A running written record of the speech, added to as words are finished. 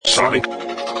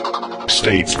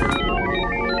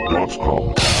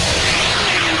SonicStatesman.com.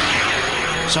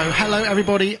 So, hello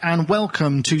everybody and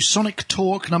welcome to Sonic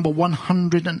Talk number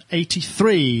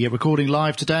 183. Recording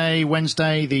live today,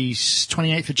 Wednesday the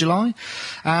 28th of July.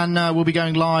 And we'll be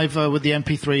going live with the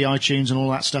MP3, iTunes and all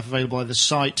that stuff available by the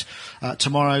site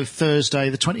tomorrow, Thursday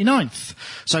the 29th.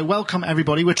 So welcome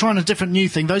everybody. We're trying a different new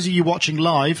thing. Those of you watching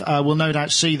live will no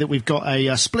doubt see that we've got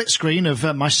a split screen of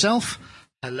myself,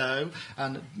 hello,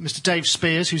 and Mr. Dave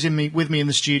Spears, who's with me in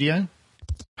the studio.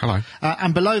 Hello.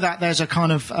 And below that, there's a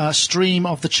kind of stream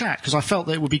of the chat, because I felt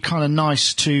that it would be kind of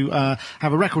nice to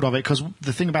have a record of it, because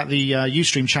the thing about the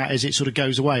Ustream chat is it sort of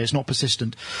goes away. It's not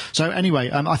persistent. So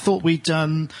anyway, I thought we'd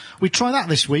try that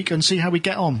this week and see how we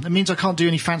get on. It means I can't do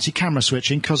any fancy camera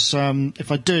switching, because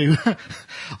if I do,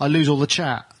 I lose all the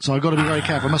chat. So I've got to be very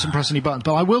careful. I mustn't press any buttons.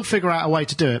 But I will figure out a way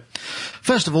to do it.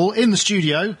 First of all, in the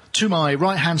studio, to my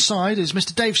right-hand side, is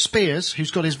Mr. Dave Spears,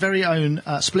 who's got his very own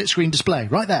split-screen display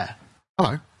right there.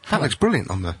 Hello. That looks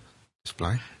brilliant on the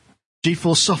display.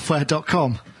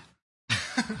 GeForceSoftware.com.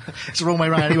 It's the wrong way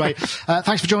around anyway.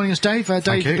 Thanks for joining us, Dave.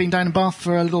 Dave, you've been down in Bath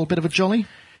for a little bit of a jolly.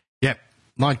 Yep.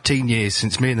 19 years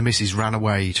since me and the missus ran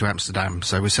away to Amsterdam.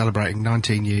 So we're celebrating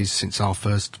 19 years since our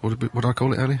first, what did I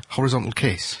call it earlier? Horizontal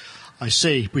kiss. I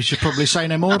see. We should probably say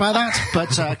no more about that.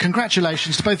 But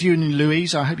congratulations to both you and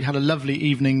Louise. I hope you had a lovely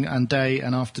evening and day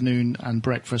and afternoon and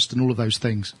breakfast and all of those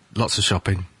things. Lots of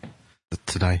shopping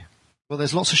today. Well,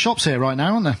 there's lots of shops here right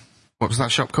now, aren't there? What was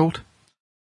that shop called?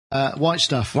 White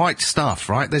Stuff. White Stuff,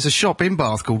 right? There's a shop in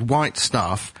Bath called White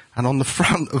Stuff, and on the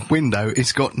front of window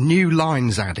it's got new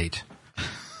lines added.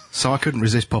 So I couldn't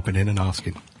resist popping in and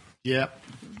asking. Yeah.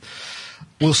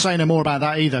 We'll say no more about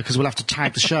that either, because we'll have to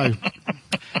tag the show.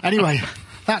 Anyway,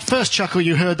 that first chuckle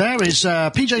you heard there is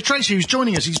PJ Tracy, who's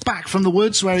joining us. He's back from the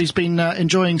woods where he's been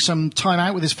enjoying some time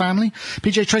out with his family.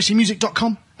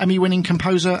 PJTracyMusic.com. Emmy-winning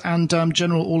composer and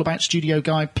general all-about studio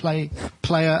guy,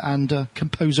 player and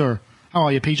composer. How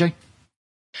are you, PJ?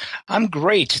 I'm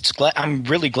great. I'm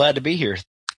really glad to be here.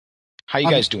 How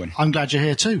you guys doing? I'm glad you're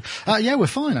here too. Yeah, we're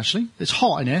fine actually. It's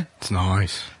hot in here. It's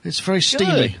nice. It's very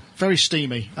steamy. Good. Very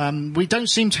steamy. We don't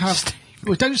seem to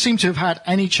have had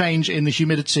any change in the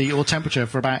humidity or temperature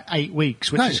for about 8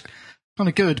 weeks, which is kind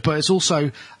of good, but it's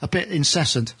also a bit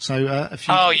incessant. So,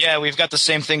 yeah, we've got the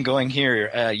same thing going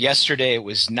here. Yesterday it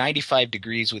was 95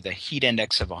 degrees with a heat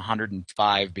index of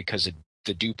 105 because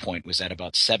the dew point was at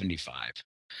about 75.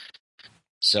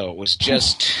 So it was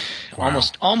just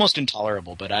almost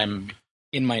intolerable. But I'm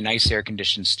in my nice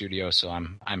air-conditioned studio, so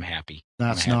I'm happy.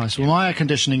 That's nice. Well, my air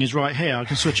conditioning is right here. I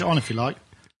can switch it on if you like.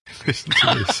 Listen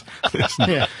to this. Listen.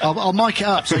 Here, I'll mic it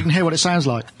up so you can hear what it sounds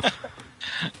like.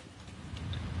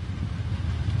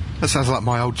 That sounds like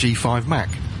my old G5 Mac.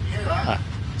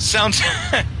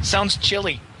 Sounds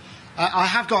chilly. I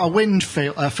have got a wind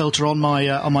filter on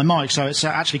my mic, so it's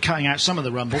actually cutting out some of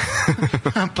the rumble.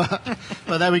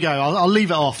 but there we go. I'll leave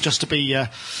it off just to be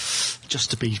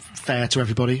fair to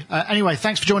everybody. Anyway,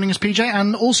 thanks for joining us, PJ,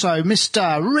 and also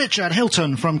Mr. Richard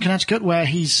Hilton from Connecticut, where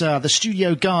he's the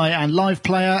studio guy and live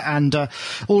player and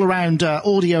all-around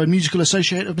audio and musical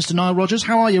associate of Mr. Nile Rodgers.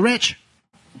 How are you, Rich?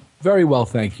 Very well,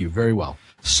 thank you. Very well.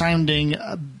 Sounding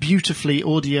beautifully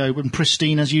audio and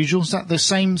pristine as usual. Is that the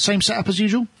same setup as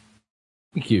usual?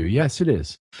 Thank you. Yes, it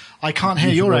is. I can't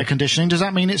hear your air conditioning. Does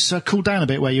that mean it's cooled down a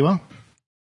bit where you are?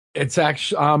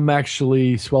 I'm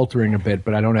actually sweltering a bit,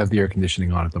 but I don't have the air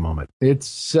conditioning on at the moment.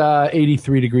 It's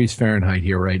 83 degrees Fahrenheit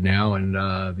here right now, and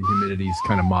the humidity is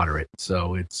kind of moderate,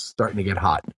 so it's starting to get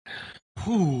hot.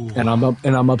 Ooh. And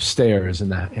I'm upstairs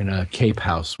in a Cape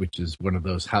house, which is one of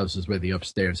those houses where the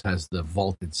upstairs has the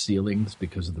vaulted ceilings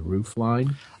because of the roof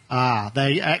line.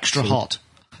 They're extra hot.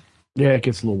 Yeah, it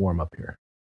gets a little warm up here.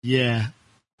 Yeah.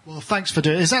 Well, thanks for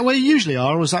doing it. Is that where you usually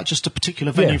are, or is that just a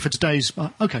particular venue for today's...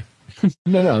 okay.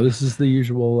 No, this is the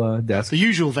usual desk. The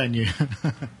usual venue.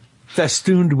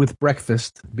 Festooned with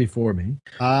breakfast before me.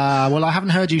 Well, I haven't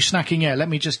heard you snacking yet. Let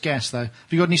me just guess, though. Have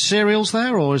you got any cereals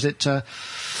there, or is it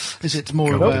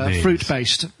more of a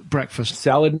fruit-based breakfast?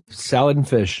 Salad and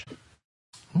fish.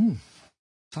 Ooh.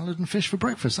 Salad and fish for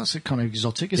breakfast. That's kind of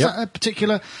exotic. Is that a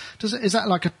particular... Is that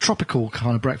like a tropical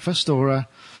kind of breakfast, or...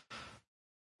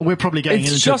 We're probably getting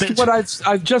into just a bit... what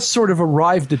I've just sort of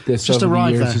arrived at this over the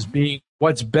years as being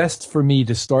what's best for me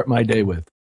to start my day with.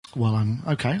 Well, I'm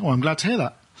glad to hear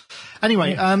that.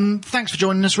 Anyway, thanks for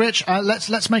joining us, Rich.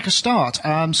 Let's make a start.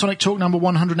 Sonic Talk number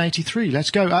 183.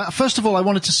 Let's go. First of all, I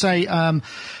wanted to say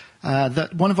that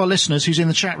one of our listeners who's in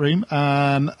the chat room,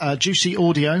 Juicy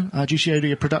Audio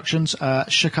Productions,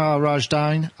 Shakar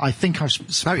Rajdain, I think I've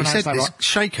pronounced that right.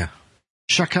 Shaker.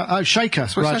 Shaker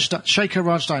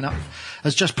Rajdain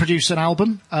has just produced an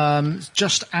album. It's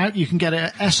just out. You can get it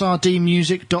at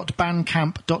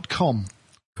srdmusic.bandcamp.com.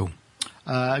 Cool.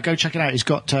 Go check it out. He's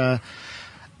got the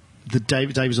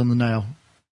David's on the nail.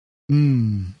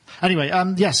 Anyway,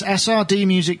 yes,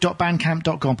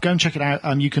 srdmusic.bandcamp.com. Go and check it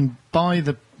out. You can buy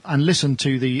and listen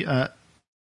to the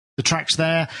tracks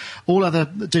there. All other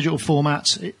digital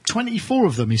formats, 24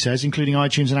 of them, he says, including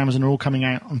iTunes and Amazon, are all coming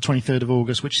out on 23rd of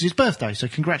August, which is his birthday. So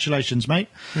congratulations, mate.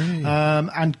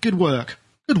 And good work.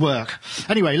 Good work.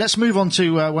 Anyway, let's move on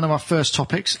to one of our first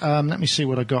topics. Let me see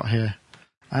what I got here.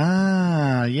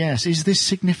 Yes. Is this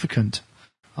significant?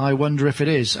 I wonder if it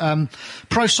is.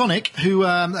 ProSonic, who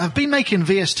have been making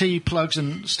VST plugs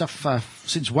and stuff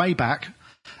since way back.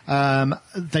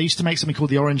 They used to make something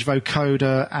called the Orange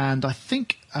Vocoder and I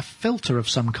think a filter of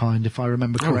some kind, if I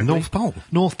remember correctly. North Pole.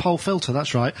 North Pole filter,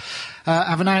 that's right.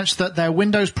 Have announced that their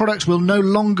Windows products will no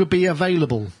longer be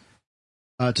available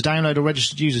to download or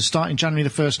registered users starting January the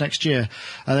 1st next year.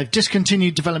 They've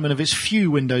discontinued development of its few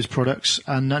Windows products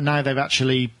and now they've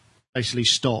actually basically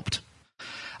stopped.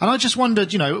 And I just wondered,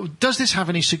 does this have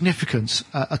any significance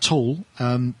at all?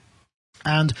 Well,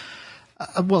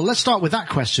 let's start with that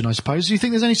question, I suppose. Do you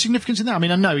think there's any significance in that? I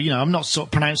mean, I know, I'm not sort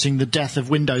of pronouncing the death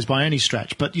of Windows by any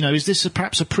stretch, but, is this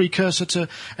perhaps a precursor to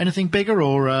anything bigger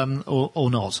or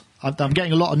not? I'm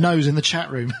getting a lot of no's in the chat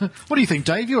room. What do you think,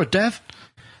 Dave? You're a dev?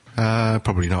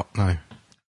 Probably not, no.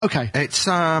 Okay. It's,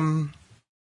 I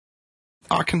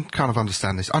can kind of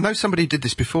understand this. I know somebody did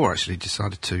this before, actually,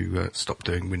 decided to stop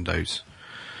doing Windows.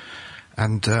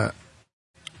 And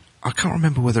I can't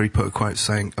remember whether he put a quote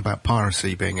saying about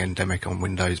piracy being endemic on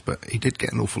Windows, but he did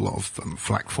get an awful lot of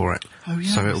flack for it. Oh, yeah.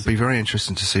 So it'll be very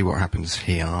interesting to see what happens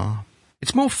here.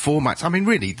 It's more formats. I mean,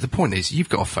 really, the point is you've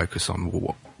got to focus on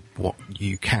what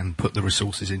you can put the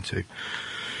resources into.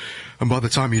 And by the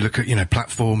time you look at,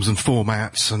 platforms and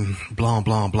formats and blah,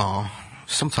 blah, blah,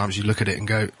 sometimes you look at it and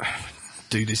go,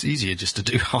 dude, it's easier just to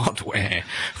do hardware.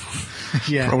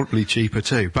 Yeah. Probably cheaper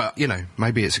too. But,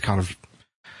 maybe it's a kind of...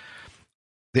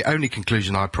 The only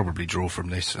conclusion I'd probably draw from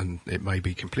this, and it may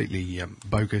be completely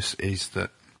bogus, is that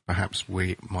perhaps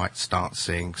we might start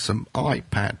seeing some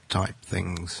iPad-type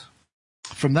things.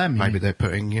 From them, maybe they're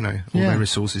putting, all their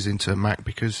resources into Mac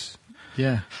because...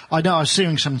 Yeah. I know, I was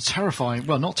seeing some terrifying,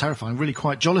 well, not terrifying, really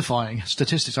quite jollifying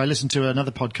statistics. I listened to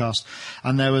another podcast,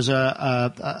 and there was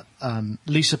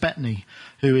Lisa Bettany,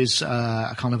 who is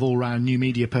a kind of all-round new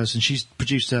media person. She's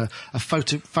produced a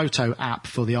photo app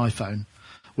for the iPhone,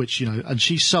 which, and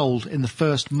she sold in the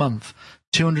first month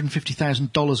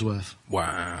 $250,000 worth.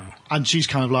 Wow. And she's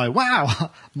kind of like,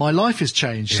 wow, my life has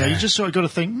changed. Yeah. So you just sort of got to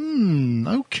think,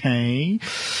 okay.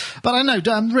 But I know,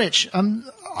 Rich,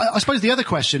 I suppose the other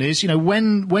question is,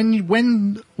 when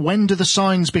do the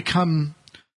signs become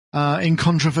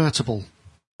incontrovertible?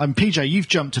 PJ, you've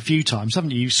jumped a few times,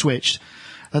 haven't you? You've switched.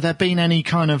 Have there been any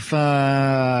kind of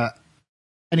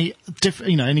any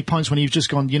points when you've just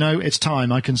gone, it's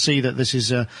time, I can see that this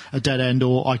is a dead end,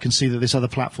 or I can see that this other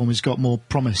platform has got more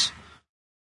promise?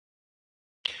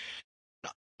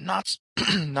 Not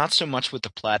so much with the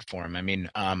platform. I mean,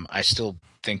 I still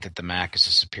think that the Mac is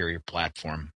a superior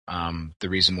platform. The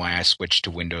reason why I switched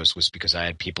to Windows was because I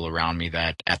had people around me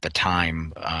that at the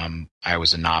time, I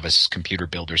was a novice computer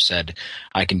builder, said,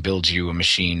 I can build you a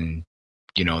machine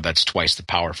that's twice the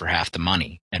power for half the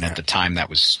money. And at the time that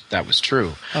was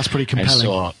true. That's pretty compelling. And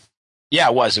so, yeah,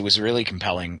 it was really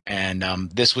compelling. And,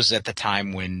 this was at the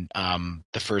time when,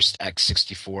 the first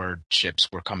x64 chips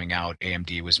were coming out.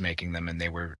 AMD was making them, and they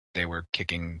were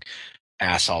kicking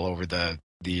ass all over the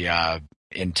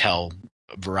Intel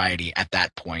variety at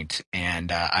that point.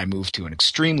 And, I moved to an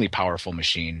extremely powerful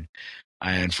machine.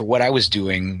 And for what I was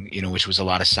doing, which was a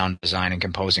lot of sound design and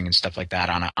composing and stuff like that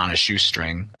on a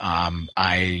shoestring,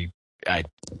 I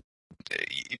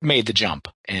made the jump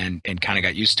and kind of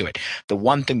got used to it. The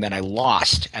one thing that I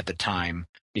lost at the time,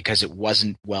 because it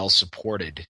wasn't well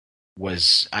supported,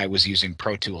 was I was using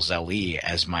Pro Tools LE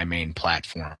as my main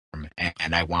platform,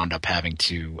 and I wound up having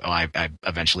to. I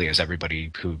eventually, as everybody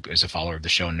who is a follower of the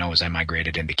show knows, I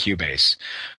migrated into Cubase,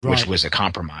 which was a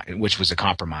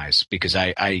compromise. Because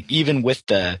I even with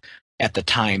at the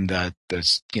time the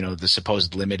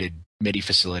supposed limited MIDI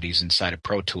facilities inside of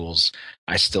Pro Tools,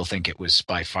 I still think it was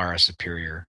by far a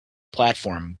superior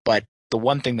platform. But the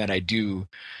one thing that I do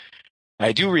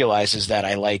realize is that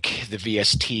I like the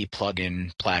VST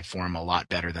plugin platform a lot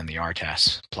better than the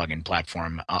RTAS plugin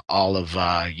platform. All of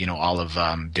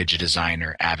DigiDesign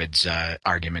or Avid's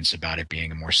arguments about it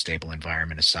being a more stable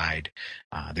environment aside,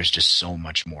 there's just so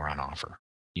much more on offer.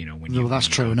 That's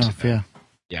true enough. Yeah.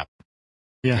 Yeah.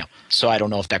 Yeah. So I don't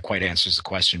know if that quite answers the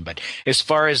question, but as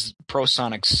far as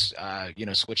ProSonic's,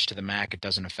 switch to the Mac, it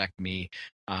doesn't affect me.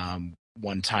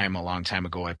 One time, a long time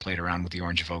ago, I played around with the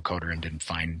Orange vocoder and didn't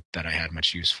find that I had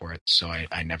much use for it, so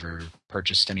I never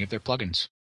purchased any of their plugins.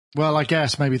 Well, I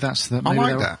guess maybe that's the. I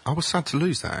like that. I was sad to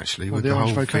lose that actually with the whole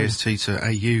VST to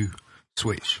AU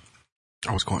switch.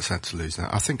 I was quite sad to lose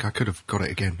that. I think I could have got it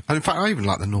again. And in fact, I even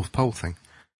like the North Pole thing.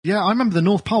 Yeah, I remember the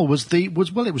North Pole was it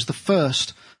was the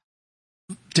first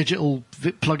digital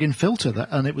plug-in filter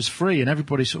and it was free, and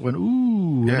everybody sort of went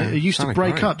ooh. Yeah, and it used to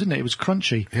break up, didn't it? It was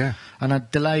crunchy, yeah, and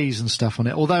had delays and stuff on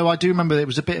it. Although I do remember it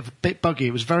was a bit buggy.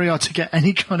 It was very hard to get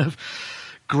any kind of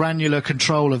granular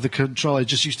control of the controller. It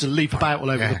just used to leap about all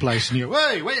over the place, and you go,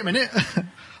 hey, wait a minute.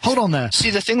 Hold on there.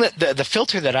 See, the thing that the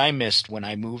filter that I missed when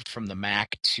I moved from the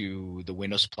Mac to the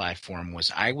Windows platform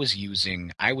was I was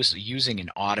using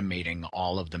and automating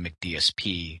all of the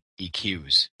McDSP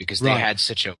EQs because they had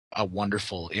such a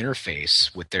wonderful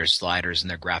interface with their sliders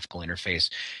and their graphical interface.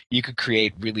 You could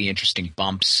create really interesting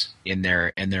bumps in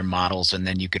their models, and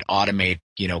then you could automate,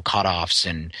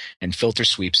 cutoffs and filter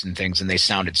sweeps and things, and they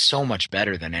sounded so much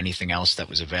better than anything else that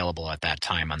was available at that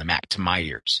time on the Mac to my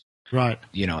ears. Right.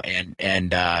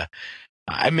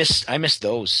 I miss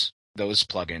those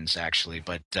plugins actually,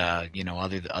 but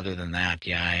other than that,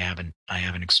 yeah, I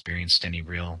haven't experienced any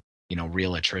real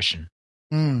attrition.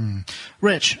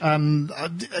 Rich, are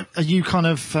you kind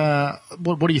of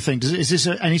what do you think? Is this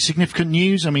any significant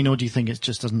news? I mean, or do you think it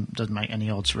just doesn't make any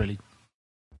odds really?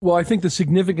 Well, I think the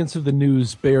significance of the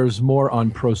news bears more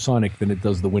on ProSonic than it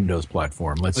does the Windows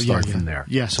platform. Let's start from there.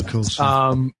 Yes, of course.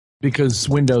 Because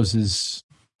Windows is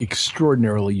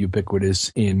extraordinarily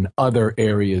ubiquitous in other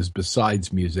areas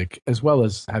besides music, as well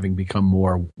as having become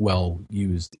more well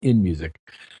used in music.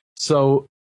 So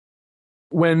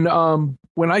when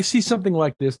I see something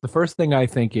like this, the first thing I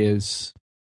think is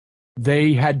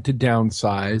they had to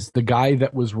downsize. The guy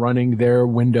that was running their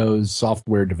Windows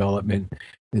software development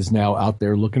is now out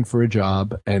there looking for a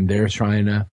job, and they're trying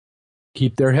to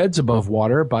keep their heads above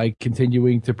water by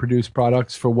continuing to produce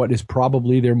products for what is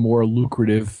probably their more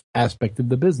lucrative aspect of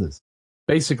the business.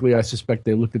 Basically, I suspect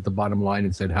they looked at the bottom line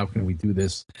and said, how can we do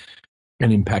this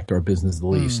and impact our business the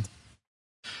least?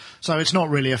 So it's not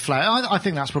really a flat. I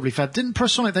think that's probably fair. Didn't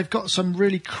ProSonic, they've got some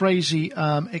really crazy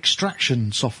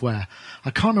extraction software.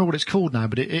 I can't remember what it's called now,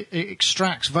 but it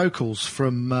extracts vocals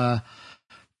from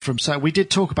so we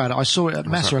did talk about it. I saw it at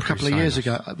Mesa a couple of years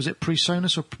ago. Was it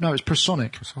PreSonus or no? It was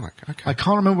PreSonic. PreSonic. Okay. I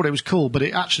can't remember what it was called, but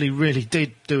it actually really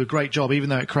did do a great job, even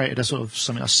though it created a sort of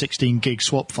something like 16 gig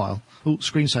swap file. Oh,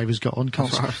 screensaver's got on.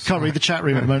 Can't read the chat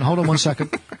room at the moment. Hold on one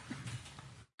second.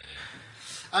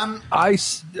 I'm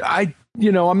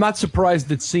not surprised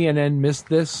that CNN missed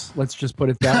this. Let's just put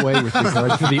it that way, with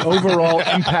regard to the overall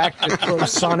impact that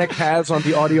ProSonic has on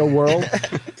the audio world.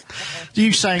 Are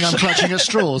you saying I'm clutching at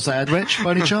straws there, Rich,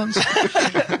 by any chance?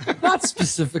 Not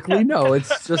specifically, no.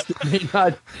 It's just it may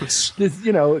not.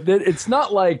 It's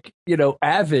not like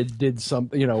Avid did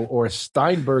something, or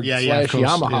Steinberg /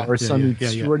 Yamaha or some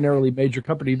extraordinarily major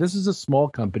company. This is a small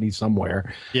company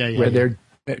somewhere where they're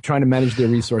trying to manage their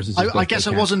resources. I guess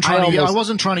I wasn't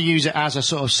trying to use it as a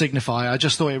sort of signifier. I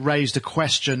just thought it raised a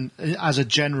question as a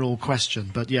general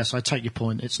question. But yes, I take your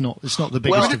point. It's not the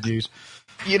biggest of news.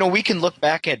 We can look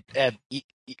back at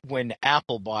when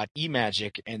Apple bought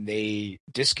eMagic and they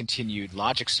discontinued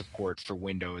Logic support for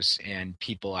Windows, and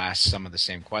people asked some of the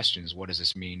same questions. What does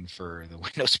this mean for the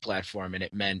Windows platform? And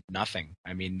it meant nothing.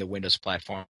 I mean, the Windows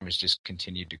platform has just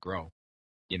continued to grow,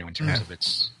 in terms of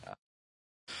its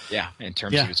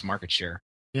of its market share.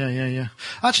 Yeah.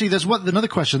 Actually, there's another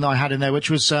question that I had in there, which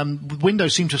was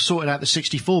Windows seemed to have sorted out the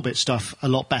 64-bit stuff a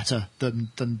lot better than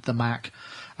the Mac.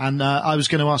 And I was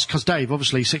going to ask, because Dave,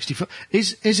 obviously 64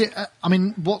 is it?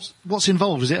 What's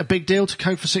involved? Is it a big deal to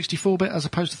code for 64-bit as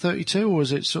opposed to 32, or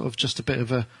is it sort of just a bit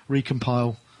of a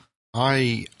recompile?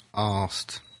 I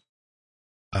asked,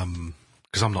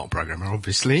 because I'm not a programmer,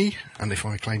 obviously, and if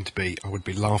I claimed to be, I would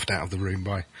be laughed out of the room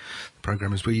by the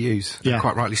programmers we use. Yeah.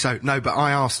 Quite rightly so. No, but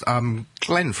I asked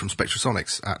Glenn from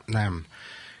Spectrasonics at NAMM,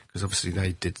 because obviously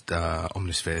they did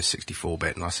Omnisphere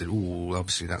 64-bit, and I said, "Oh,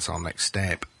 obviously that's our next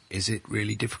step. Is it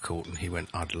really difficult?" And he went,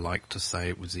 "I'd like to say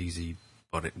it was easy,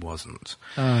 but it wasn't."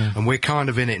 And we're kind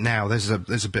of in it now. There's a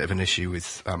bit of an issue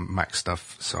with Mac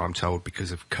stuff, so I'm told,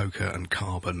 because of Coca and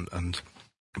Carbon and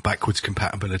backwards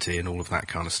compatibility and all of that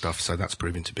kind of stuff. So that's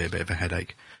proving to be a bit of a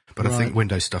headache. But I think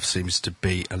Windows stuff seems to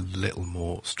be a little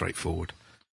more straightforward.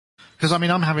 Because I'm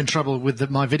having trouble with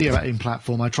my video editing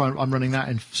platform. I'm running that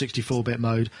in 64-bit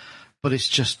mode. but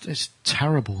it's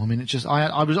terrible. I mean,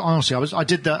 I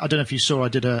don't know if you saw, I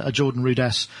did a Jordan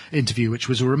Rudess interview, which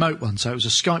was a remote one. So it was a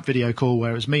Skype video call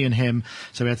where it was me and him.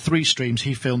 So we had 3 streams.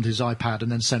 He filmed his iPad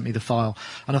and then sent me the file.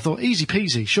 And I thought, easy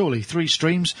peasy, surely 3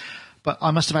 streams. But I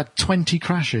must have had 20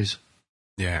 crashes.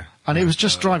 Yeah. And it was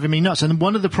just driving me nuts. And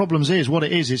one of the problems is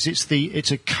it's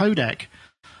a codec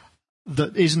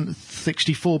that isn't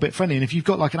 64-bit friendly. And if you've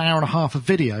got like an hour and a half of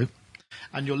video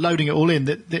and you're loading it all in,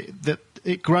 that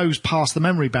it grows past the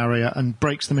memory barrier and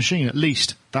breaks the machine. At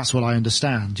least that's what I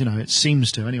understand. It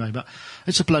seems to anyway, but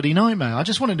it's a bloody nightmare. I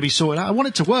just wanted to be sorted out. I want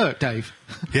it to work, Dave.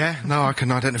 Yeah, no, I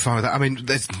can identify with that. I mean,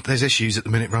 there's issues at the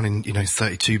minute running,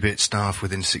 32-bit stuff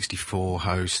within 64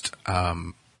 host,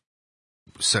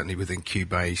 certainly within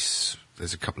Cubase.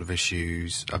 There's a couple of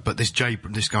issues, but this guy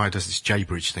does this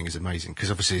JBridge thing is amazing,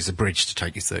 because obviously it's a bridge to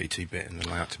take your 32-bit and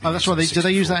allow it to be. Oh, that's why do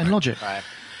they use that in Logic? Right.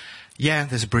 Yeah,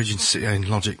 there's a bridge in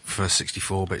Logic for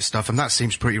 64-bit stuff, and that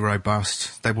seems pretty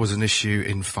robust. There was an issue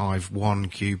in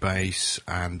 5.1 Cubase,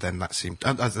 and then that seemed...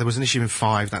 there was an issue in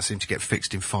 5, that seemed to get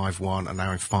fixed in 5.1, and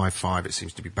now in 5.5 it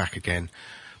seems to be back again.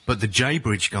 But the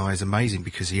JBridge guy is amazing,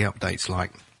 because he updates,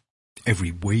 like,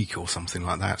 every week or something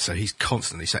like that, so he's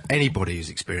constantly... So anybody who's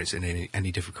experiencing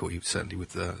any difficulty, certainly with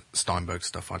the Steinberg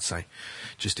stuff, I'd say,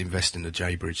 just invest in the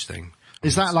JBridge thing.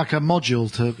 Is that like a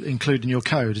module to include in your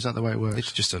code? Is that the way it works?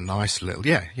 It's just a nice little,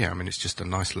 yeah. I mean, it's just a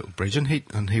nice little bridge, and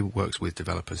he works with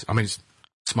developers. I mean, it's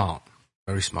smart,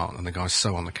 very smart, and the guy's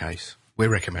so on the case.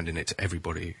 We're recommending it to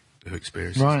everybody who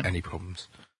experiences any problems.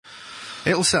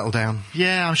 It'll settle down.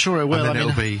 Yeah, I'm sure it will. And then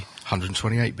it'll be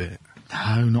 128-bit.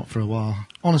 No, not for a while.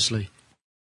 Honestly.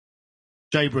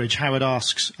 JBridge, Howard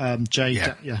asks.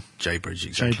 JBridge,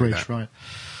 exactly. JBridge, right.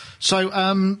 So,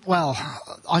 well,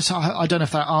 I don't know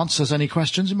if that answers any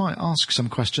questions. It might ask some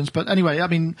questions. But anyway, I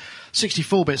mean,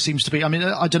 64-bit seems to be... I mean,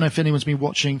 I don't know if anyone's been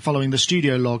following the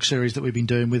Studio Log series that we've been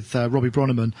doing with Robbie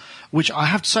Bronneman, which I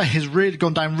have to say has really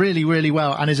gone down really, really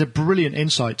well and is a brilliant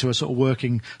insight to a sort of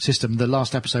working system. The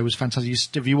last episode was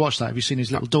fantastic. Have you watched that? Have you seen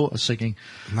his little daughter singing?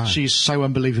 No. She's so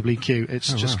unbelievably cute.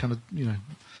 It's just kind of,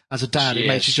 as a dad, it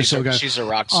makes you just sort of go... She's a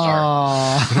rock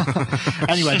star.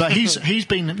 Anyway, but he's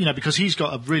been, because he's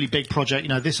got a really big project.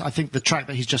 I think the track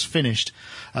that he's just finished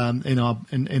in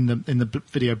the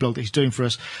video blog that he's doing for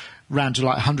us ran to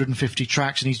like 150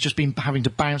 tracks, and he's just been having to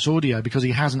bounce audio because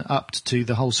he hasn't upped to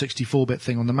the whole 64-bit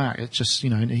thing on the Mac. It's just,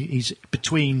 he's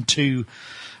between two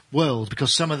worlds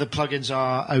because some of the plugins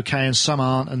are okay and some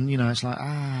aren't, and it's like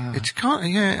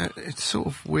it's sort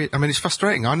of weird. I mean, it's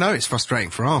frustrating. I know it's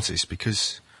frustrating for artists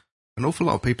because an awful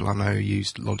lot of people I know who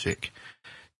used Logic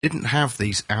didn't have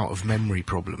these out-of-memory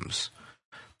problems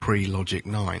pre-Logic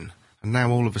 9. And now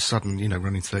all of a sudden,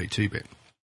 running 32-bit,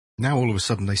 now all of a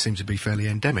sudden they seem to be fairly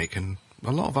endemic. And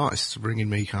a lot of artists are ringing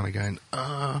me kind of going,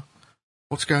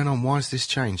 what's going on? Why has this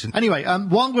changed? And anyway,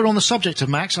 while we're on the subject of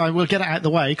Macs, I will get it out of the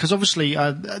way, because obviously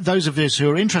those of us who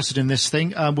are interested in this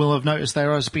thing will have noticed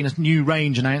there has been a new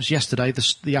range announced yesterday.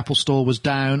 The Apple Store was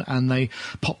down, and they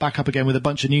popped back up again with a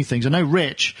bunch of new things. I know,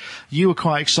 Rich, you were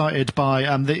quite excited by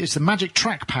it's the Magic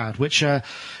Trackpad, which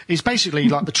is basically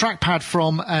like the trackpad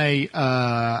from a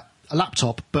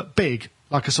laptop, but big,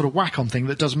 like a sort of Wacom thing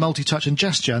that does multi-touch and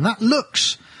gesture, and that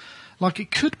looks... like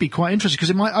it could be quite interesting because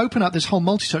it might open up this whole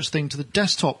multi-touch thing to the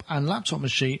desktop and laptop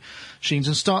machines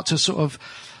and start to sort of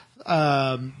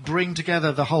bring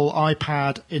together the whole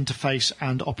iPad interface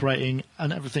and operating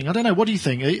and everything. I don't know. What do you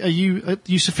think? Are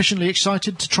you sufficiently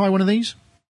excited to try one of these?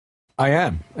 I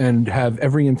am, and have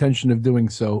every intention of doing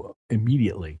so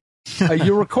immediately.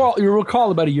 You recall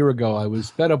about a year ago, I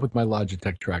was fed up with my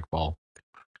Logitech trackball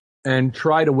and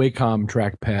tried a Wacom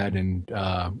trackpad,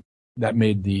 and that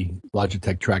made the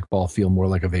Logitech trackball feel more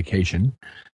like a vacation.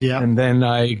 Yeah. And then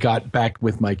I got back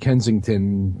with my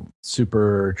Kensington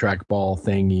super trackball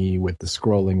thingy with the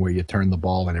scrolling where you turn the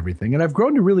ball and everything. And I've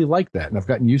grown to really like that, and I've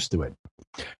gotten used to it.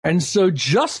 And so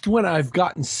just when I've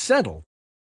gotten settled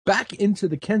back into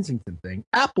the Kensington thing,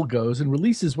 Apple goes and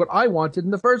releases what I wanted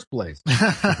in the first place.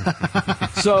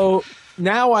 So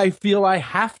now I feel I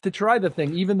have to try the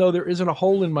thing, even though there isn't a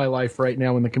hole in my life right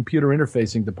now in the computer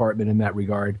interfacing department in that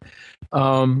regard.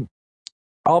 I'll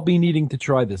be needing to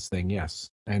try this thing,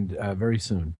 yes, and very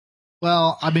soon.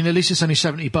 Well, I mean, at least it's only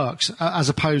 $70 as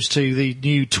opposed to the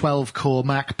new 12-core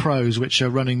Mac Pros, which are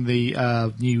running the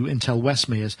new Intel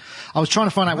Westmirs. I was trying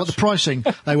to find out what the pricing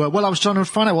they were. Well, I was trying to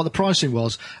find out what the pricing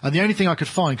was, and the only thing I could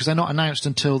find, because they're not announced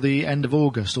until the end of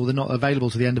August, or they're not available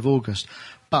to the end of August.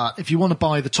 But if you want to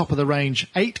buy the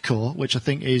top-of-the-range 8-core, which I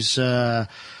think is 2.6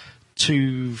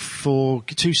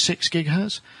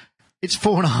 gigahertz, it's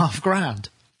 $4,500.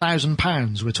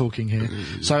 £1,000 we're talking here.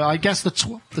 So I guess the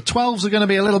 12s are going to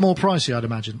be a little more pricey, I'd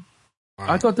imagine.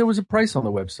 I thought there was a price on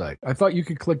the website. I thought you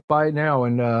could click buy now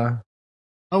and.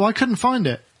 Oh, I couldn't find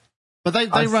it. But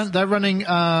they're running. They've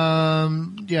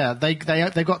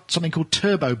got something called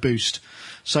Turbo Boost,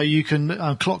 so you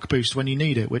can clock boost when you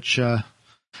need it. Which I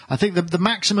think the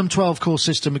maximum 12-core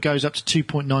system goes up to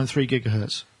 2.93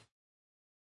 gigahertz.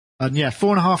 And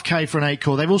 4.5K for an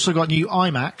 8-core. They've also got new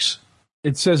iMacs.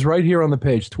 It says right here on the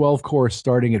page, 12 cores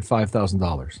starting at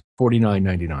 $5,000,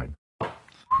 $49.99.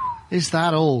 Is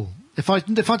that all? If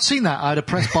I'd seen that, I'd have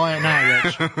pressed buy it now,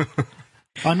 Rich.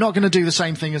 I'm not going to do the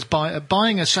same thing as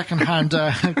buying a second-hand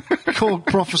Core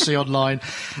Prophecy online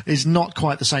is not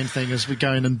quite the same thing as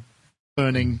going and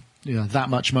burning that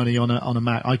much money on a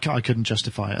Mac. I couldn't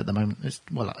justify it at the moment.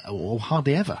 Or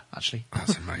hardly ever, actually.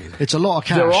 That's amazing. It's a lot of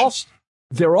cash.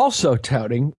 They're also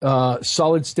touting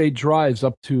solid-state drives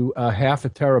up to half a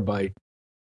terabyte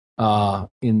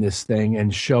in this thing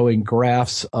and showing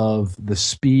graphs of the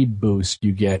speed boost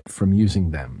you get from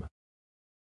using them.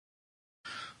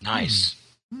 Nice.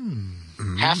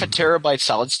 Half a terabyte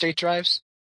solid state drives?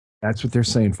 That's what they're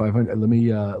saying. 500. Let me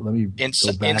go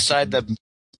back. Inside the.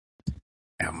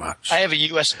 How much? I have a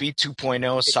USB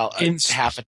 2.0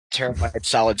 half a terabyte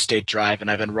solid state drive,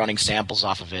 and I've been running samples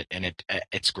off of it, and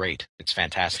it's great. It's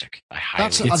fantastic.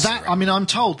 I'm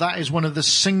told that is one of the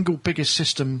single biggest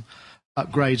system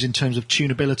upgrades in terms of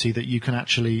tunability that you can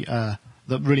actually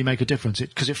that really make a difference.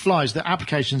 Because it flies. The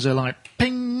applications are like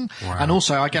ping, and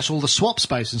also I guess all the swap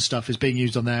space and stuff is being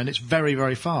used on there, and it's very,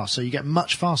 very fast. So you get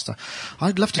much faster.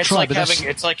 I'd love to try.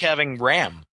 It's like having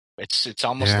RAM. It's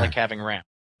almost like having RAM.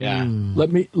 Yeah.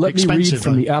 Let me read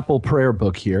from the Apple Prayer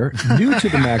Book here. New to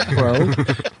the Mac Pro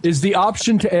is the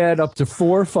option to add up to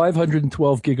 4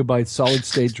 512 gigabyte solid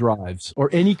state drives or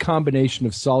any combination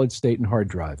of solid state and hard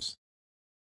drives.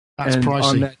 That's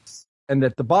pricey. And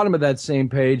at the bottom of that same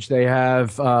page, they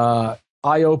have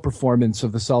I/O performance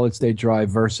of the solid state drive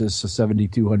versus a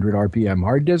 7,200 RPM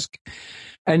hard disk.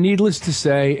 And needless to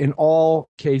say, in all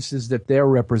cases that they're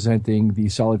representing, the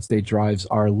solid state drives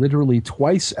are literally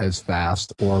twice as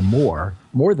fast or more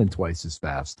than twice as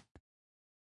fast.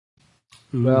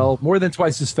 Ooh. Well, more than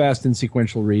twice as fast in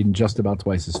sequential read and just about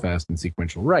twice as fast in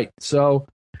sequential write. So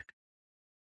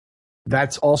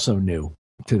that's also new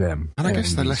to them. And I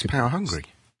guess they're less power hungry.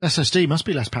 SSD must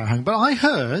be less power hungry. But I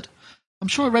heard, I'm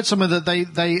sure I read somewhere that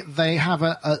they have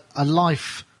a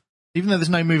life. Even though there's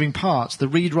no moving parts, the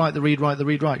read-write,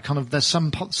 kind of there's some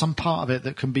part of it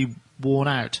that can be worn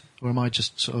out. Or am I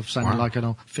just sort of sounding like an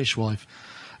old fishwife?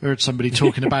 I heard somebody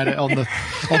talking about it on the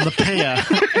pier.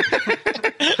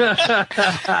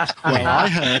 Well,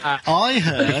 I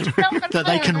heard that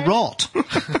they can rot.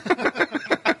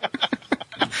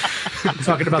 You're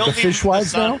talking about the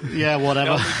fishwives now? Yeah,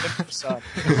 whatever.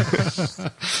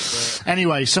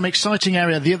 Anyway, some exciting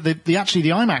area. The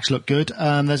iMacs look good.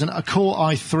 There's a Core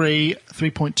i3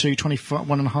 3.2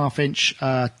 21.5 inch,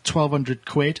 1,200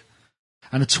 quid,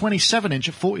 and a 27 inch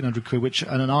at 1,400 quid,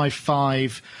 and an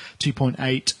i5 2.8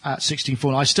 at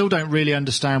 1640. I still don't really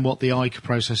understand what the iCore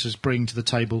processors bring to the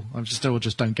table. I still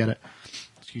just don't get it.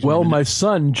 My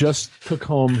son just took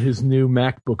home his new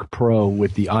MacBook Pro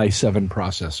with the i7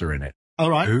 processor in it. All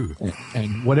right.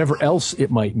 And whatever else it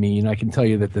might mean, I can tell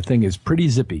you that the thing is pretty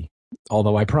zippy.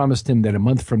 Although I promised him that a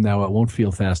month from now it won't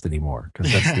feel fast anymore because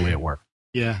that's the way it works.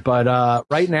 Yeah. But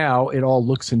right now it all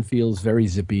looks and feels very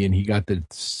zippy, and he got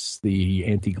the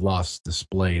anti-gloss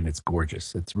display, and it's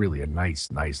gorgeous. It's really a nice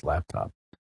laptop.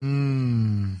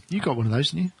 You got one of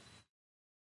those, didn't you?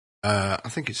 I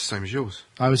think it's the same as yours.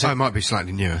 It might be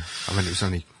slightly newer. I mean, it was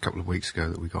only a couple of weeks ago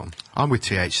that we got them. I'm with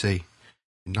THC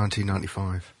in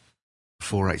 1995.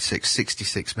 486,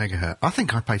 66 megahertz. I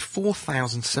think I paid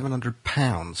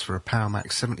 £4,700 for a Power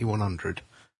Mac 7100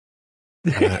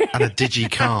 and a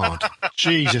DigiCard.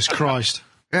 Jesus Christ!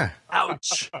 Yeah.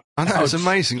 Ouch! I know, it's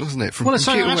amazing, wasn't it?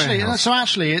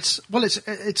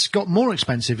 It's got more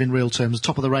expensive in real terms. The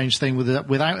top of the range thing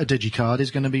without a DigiCard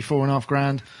is going to be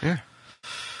 $4,500. Yeah.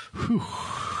 Whew.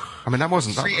 I mean, that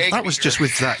was just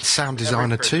with that Sound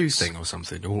Designer 2 thing or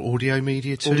something, or Audio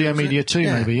Media 2. Audio Media 2,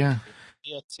 maybe, yeah.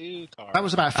 That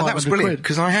was about 500 that was brilliant, quid.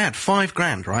 because I had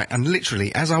 £5,000, right? And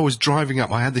literally, as I was driving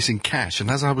up, I had this in cash, and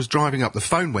as I was driving up, the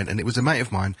phone went, and it was a mate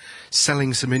of mine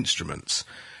selling some instruments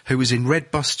who was in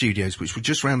Red Bus Studios, which were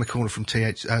just round the corner from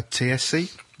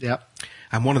TSC. Yep.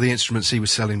 And one of the instruments he was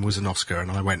selling was an Oscar,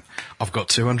 and I went, I've got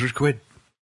 200 quid.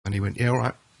 And he went, yeah, all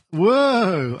right.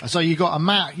 Whoa! So you bought a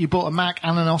Mac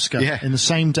and an Oscar in the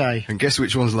same day. And guess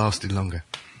which one's lasted longer?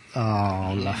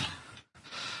 Oh,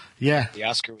 yeah. The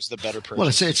Oscar was the better purchase. Well,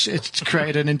 it's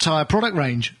created an entire product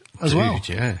range as well.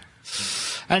 Yeah.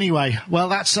 Anyway, well,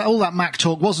 that's all that Mac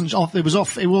talk wasn't off.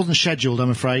 It wasn't scheduled, I'm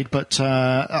afraid. But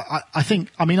I think,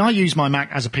 I mean, I use my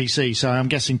Mac as a PC, so I'm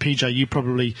guessing PJ, you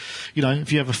probably, you know,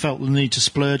 if you ever felt the need to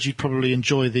splurge, you'd probably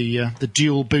enjoy the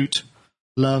dual boot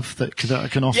love that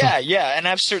can offer. Yeah, and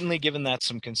I've certainly given that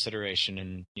some consideration.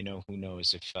 And you know, who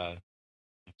knows if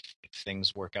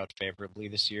things work out favorably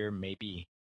this year, maybe.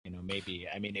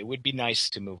 I mean, it would be nice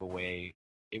to move away.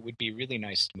 It would be really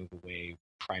nice to move away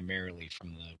primarily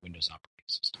from the Windows operating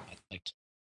system. I'd like to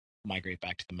migrate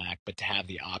back to the Mac, but to have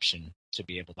the option to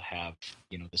be able to have,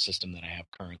 you know, the system that I have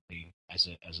currently as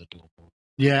a dual boot.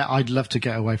 Yeah, I'd love to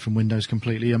get away from Windows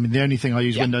completely. I mean, the only thing I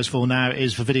use Windows for now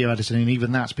is for video editing, and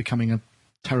even that's becoming a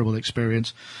terrible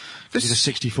experience. This is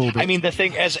a 64-bit. I mean, the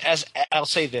thing, as I'll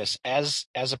say this, as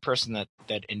a person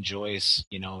that enjoys,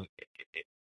 you know,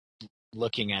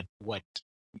 looking at what,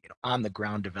 you know, on the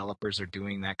ground developers are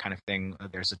doing, that kind of thing.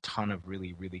 There's a ton of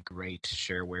really, really great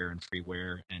shareware and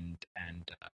freeware and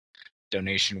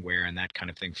donationware and that kind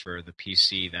of thing for the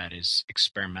PC that is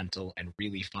experimental and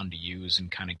really fun to use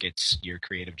and kind of gets your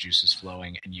creative juices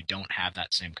flowing, and you don't have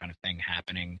that same kind of thing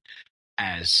happening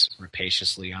as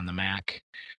rapaciously on the Mac.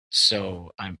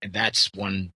 So that's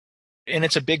one. And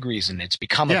it's a big reason. It's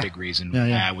become a big reason.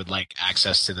 I would like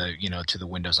access to the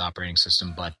Windows operating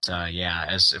system. But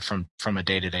as from a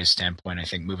day-to-day standpoint, I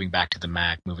think moving back to the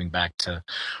Mac, moving back to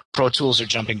Pro Tools, or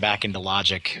jumping back into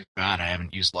Logic. God, I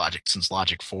haven't used Logic since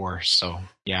Logic 4. So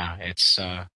yeah, it's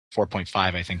 4.5.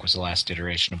 I think was the last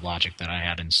iteration of Logic that I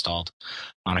had installed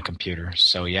on a computer.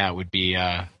 So yeah, it would be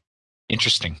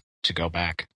interesting to go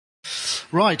back.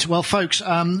 Right, well, folks,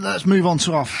 let's move on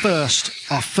to our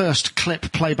first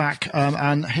clip playback,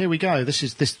 and here we go.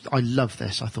 I love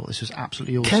this. I thought this was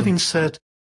absolutely awesome. Kevin said,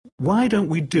 "Why don't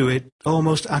we do it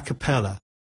almost a cappella,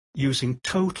 using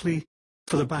totally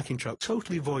for the backing track,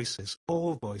 totally voices,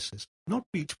 all voices, not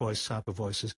Beach Boys type of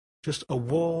voices, just a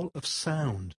wall of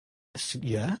sound?" I said,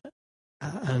 "Yeah,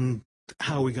 and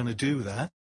how are we going to do that?"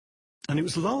 And it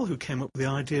was Lowell who came up with the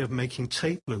idea of making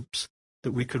tape loops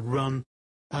that we could run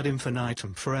ad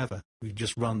infinitum, forever. We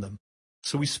just run them.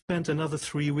 So we spent another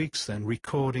 3 weeks then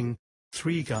recording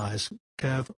 3 guys,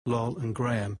 Kev, Lol, and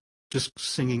Graham, just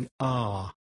singing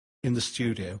 "Ah" in the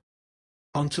studio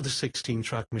onto the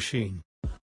 16-track machine.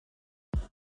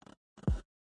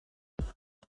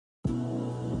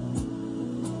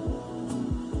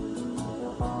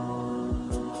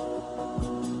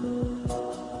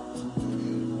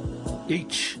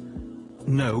 Each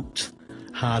note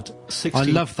had 16...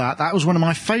 I love that. That was one of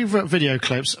my favourite video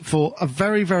clips for a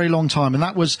very, very long time. And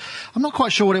that was, I'm not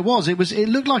quite sure what it was. It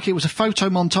looked like it was a photo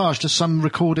montage to some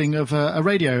recording of a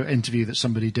radio interview that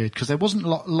somebody did, because there wasn't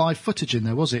live footage in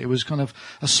there, was it? It was kind of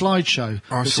a slideshow.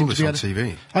 Oh, I saw this on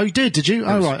TV. Oh, you did you?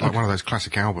 Oh, right. Like one of those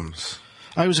classic albums.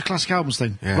 Oh, it was a classic albums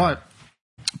thing. Yeah. Right.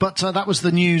 But that was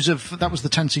the news of, that was the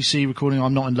 10cc recording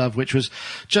I'm Not in Love, which was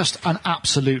just an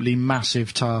absolutely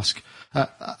massive task.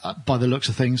 By the looks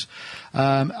of things,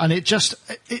 and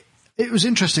it was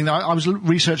interesting that I was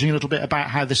researching a little bit about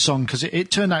how this song, because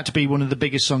it turned out to be one of the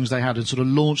biggest songs they had and sort of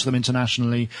launched them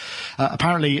internationally.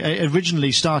 Apparently, it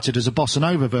originally started as a bossa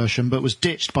nova version, but was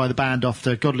ditched by the band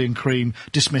after Godley and Cream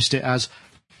dismissed it as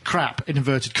crap, in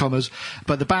inverted commas.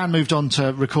 But the band moved on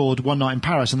to record One Night in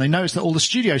Paris, and they noticed that all the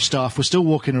studio staff were still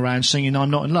walking around singing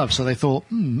I'm Not in Love, so they thought,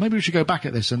 maybe we should go back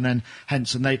at this, and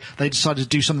they decided to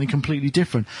do something completely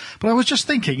different. But I was just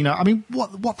thinking, you know, I mean,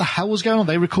 what the hell was going on?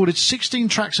 They recorded 16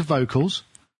 tracks of vocals,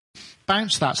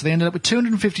 bounced that, so they ended up with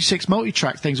 256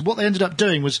 multi-track things. What they ended up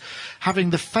doing was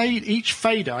having each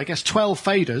fader, I guess 12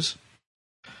 faders,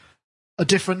 a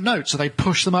different note, so they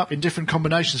push them up in different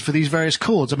combinations for these various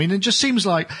chords. I mean, it just seems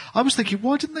like, I was thinking,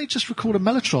 why didn't they just record a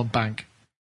Mellotron bank?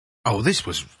 Oh, this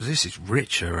is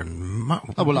richer and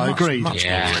I agreed. Much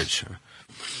more richer.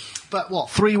 But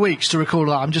what, 3 weeks to record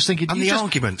that? I'm just thinking. And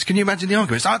arguments. Can you imagine the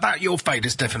arguments? Oh, that your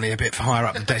fader's definitely a bit higher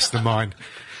up the desk than mine.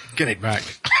 Get it back.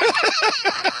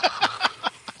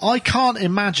 I can't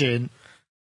imagine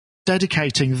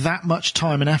dedicating that much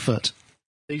time and effort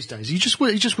these days. You just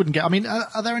wouldn't get. I mean,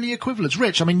 are there any equivalents,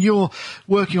 Rich? I mean, you're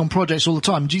working on projects all the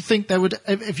time. Do you think there would,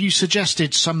 if you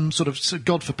suggested some sort of,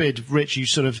 God forbid, Rich, you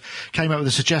sort of came up with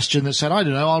a suggestion that said, I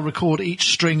don't know, I'll record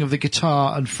each string of the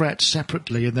guitar and fret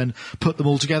separately and then put them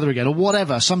all together again, or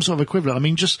whatever, some sort of equivalent. I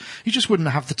mean, you just wouldn't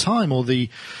have the time or the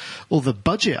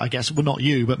budget, I guess. Well, not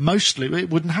you, but mostly it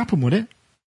wouldn't happen, would it?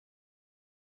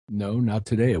 No, not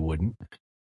today. It wouldn't.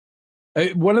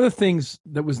 One of the things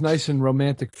that was nice and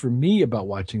romantic for me about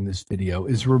watching this video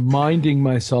is reminding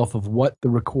myself of what the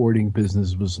recording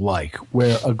business was like,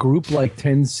 where a group like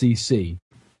 10cc,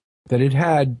 that it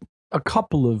had a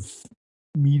couple of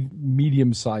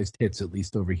medium-sized hits, at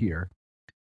least over here,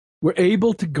 were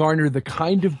able to garner the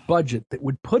kind of budget that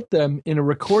would put them in a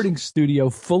recording studio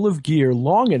full of gear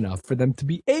long enough for them to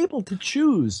be able to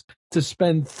choose to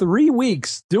spend 3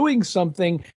 weeks doing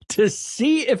something to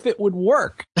see if it would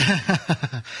work.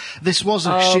 This was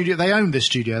a studio. They owned this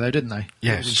studio, though, didn't they?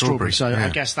 Yeah, It was in Strawberry, So yeah. I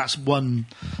guess that's one.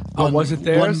 Was it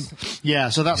theirs? Yeah.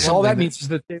 So that's All that something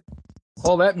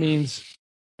means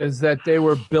is that they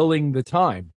were billing the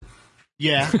time.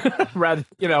 Yeah. Rather,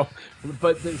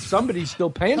 but somebody's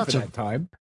still paying That's for that time.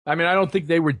 I mean, I don't think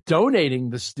they were donating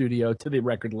the studio to the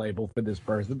record label for this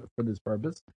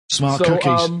purpose. Smart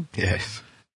cookies. Yes.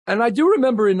 And I do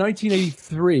remember in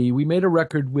 1983, we made a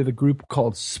record with a group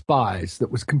called Spies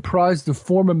that was comprised of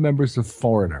former members of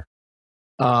Foreigner,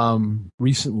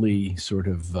 recently sort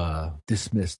of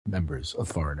dismissed members of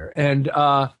Foreigner. And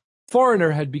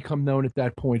Foreigner had become known at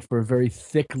that point for a very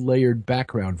thick, layered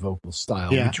background vocal style,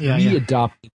 which we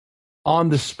adopted on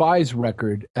the Spies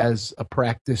record as a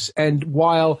practice. And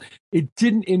while it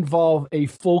didn't involve a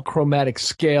full chromatic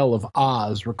scale of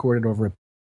ahs recorded over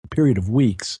a period of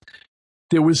weeks,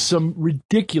 there was some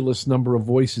ridiculous number of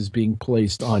voices being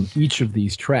placed on each of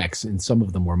these tracks, and some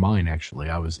of them were mine, actually.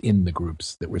 I was in the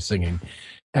groups that were singing,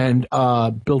 and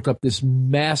built up this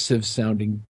massive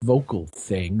sounding vocal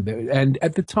thing. And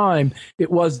at the time,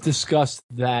 it was discussed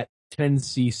that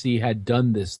 10cc had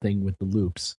done this thing with the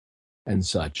loops and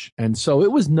such. And so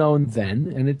it was known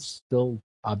then, and it's still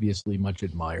obviously much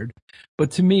admired.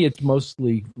 But to me, it's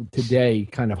mostly today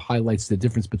kind of highlights the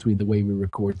difference between the way we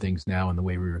record things now and the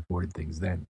way we recorded things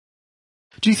then.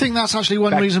 Do you think that's actually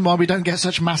one reason why we don't get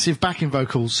such massive backing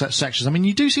vocal sections? I mean,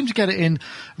 you do seem to get it in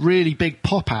really big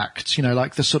pop acts,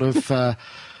 like the sort of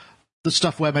the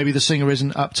stuff where maybe the singer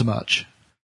isn't up to much.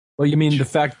 Well, you mean the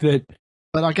fact that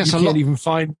but I guess you can't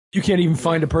even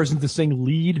find a person to sing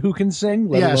lead who can sing?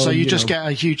 Let alone, so you just get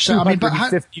a huge...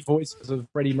 250 voices of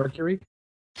Freddie Mercury?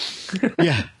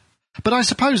 Yeah. But I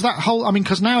suppose that whole... I mean,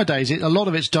 because nowadays a lot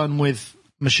of it's done with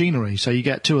machinery. So you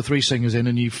get 2 or 3 singers in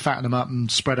and you fatten them up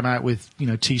and spread them out with,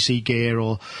 TC gear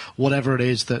or whatever it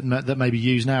is that may be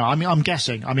used now. I mean, I'm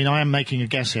guessing. I mean, I am making a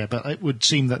guess here, but it would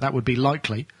seem that would be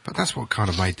likely. But that's what kind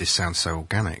of made this sound so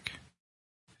organic.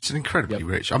 It's an incredibly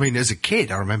rich... I mean, as a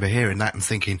kid, I remember hearing that and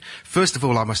thinking, first of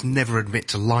all, I must never admit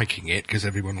to liking it because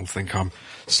everyone will think I'm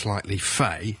slightly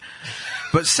fey.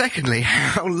 But secondly,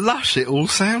 how lush it all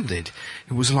sounded.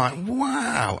 It was like,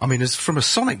 wow. I mean, from a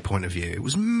sonic point of view, it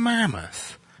was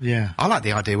mammoth. Yeah. I like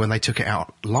the idea when they took it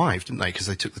out live, didn't they? Because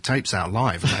they took the tapes out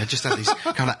live and they just had these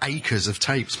kind of acres of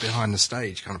tapes behind the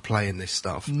stage kind of playing this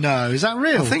stuff. No, is that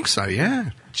real? I think so, yeah.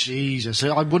 Jesus,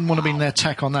 I wouldn't want to be in their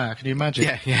tech on that. Can you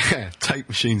imagine? Yeah. Tape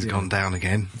machine's gone down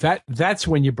again. That's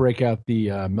when you break out the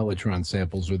Mellotron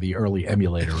samples or the early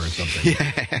emulator or something.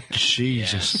 Yeah.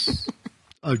 Jesus.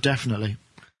 Oh, definitely.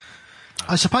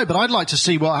 I suppose, but I'd like to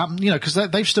see what happened, because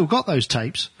they've still got those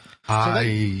tapes. So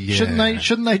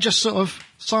shouldn't they just sort of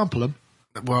sample them?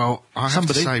 Well, I have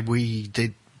to say we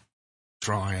did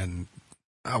try and...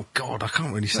 Oh, God, I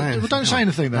can't really say anything. Well, don't say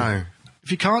anything, then. No.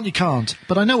 If you can't, you can't.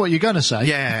 But I know what you're going to say.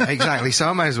 Yeah, exactly. So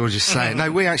I may as well just say it.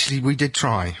 No, we did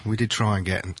try. We did try and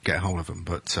get hold of them,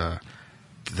 but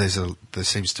there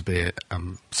seems to be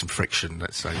some friction,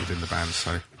 let's say, within the band.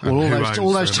 So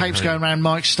all those tapes going around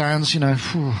mic stands,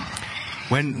 Whew.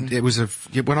 When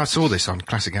I saw this on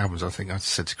Classic Albums, I think I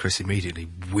said to Chris immediately,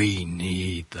 we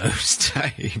need those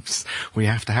tapes. We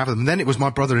have to have them. And then it was my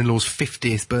brother-in-law's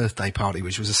 50th birthday party,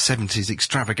 which was a 70s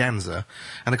extravaganza.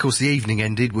 And of course the evening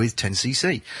ended with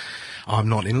 10cc. I'm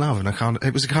Not in Love. And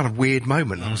it was a kind of weird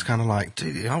moment. I was kind of like,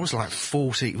 dude, I was like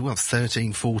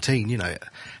 13, 14,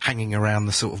 hanging around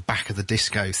the sort of back of the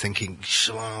disco thinking,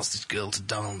 shall I ask this girl to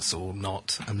dance or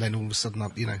not? And then all of a sudden,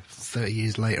 30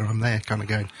 years later, I'm there kind of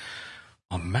going,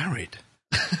 I'm married.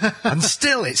 And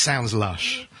still it sounds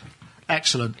lush.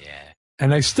 Excellent. Yeah.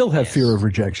 And I still have fear of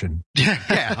rejection. Yeah,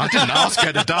 I didn't ask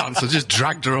her to dance. I just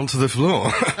dragged her onto the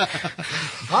floor.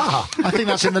 I think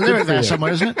that's in the lyric there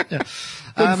somewhere, isn't it? Yeah.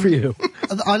 Good for you.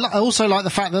 I also like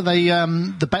the fact that they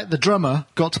the drummer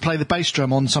got to play the bass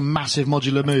drum on some massive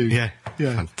modular Moog. Yeah.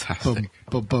 Fantastic.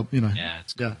 Yeah,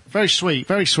 it's very sweet,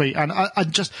 very sweet. And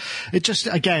it just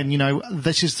again,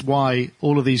 this is why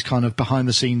all of these kind of behind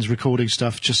the scenes recording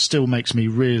stuff just still makes me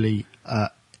really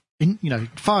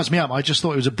fires me up. I just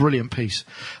thought it was a brilliant piece.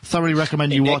 Thoroughly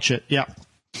recommend you watch it. Yeah.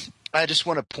 I just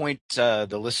want to point the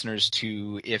listeners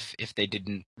to, if they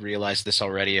didn't realize this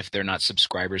already, if they're not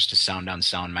subscribers to Sound on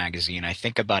Sound magazine, I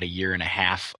think about 1.5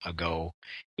 years ago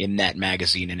in that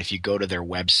magazine, and if you go to their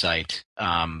website,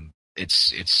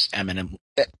 it's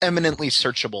eminently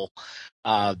searchable.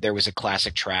 There was a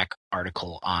classic track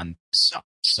article on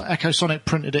So, Echo Sonic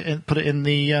put it in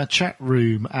the chat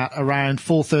room at around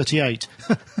 4:38.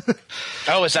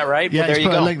 oh, is that right? Yeah, well, there he's you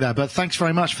put go. a link there. But thanks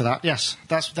very much for that. Yes,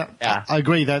 that's that. Yeah. I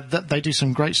agree. That they do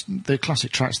some great. The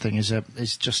classic tracks thing is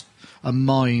just a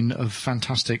mine of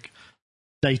fantastic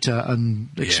data and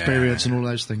experience and all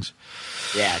those things.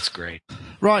 Yeah, it's great.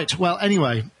 Right. Well,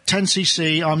 anyway,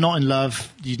 10cc. I'm not in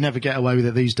love. You'd never get away with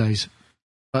it these days.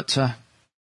 But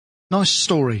nice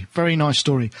story. Very nice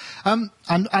story. And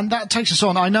that takes us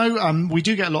on. I know we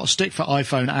do get a lot of stick for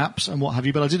iPhone apps and what have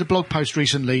you, but I did a blog post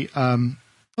recently. I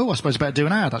suppose I better do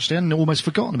an ad, actually. I had almost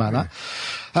forgotten about that.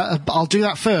 But I'll do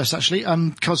that first, actually,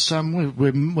 because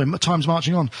we're time's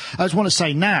marching on. I just want to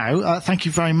say now, thank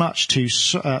you very much to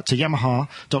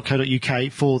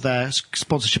Yamaha.co.uk for their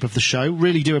sponsorship of the show.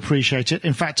 Really do appreciate it.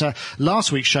 In fact,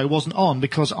 last week's show wasn't on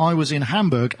because I was in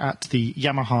Hamburg at the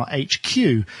Yamaha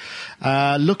HQ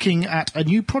looking at a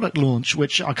new product launch,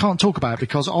 which I can't talk about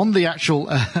because on the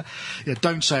actual...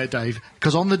 don't say it, Dave,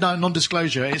 because on the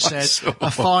non-disclosure it says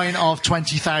a fine of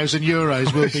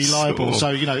 €20,000 will be liable.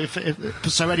 So,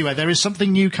 so anyway, there is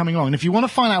something new coming along. And if you want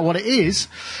to find out what it is,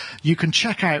 you can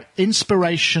check out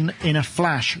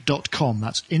inspirationinaflash.com.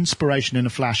 That's inspiration in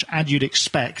a flash, and you'd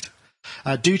expect.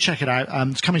 Do check it out.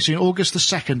 It's coming soon, August the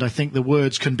 2nd, I think the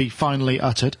words can be finally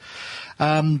uttered.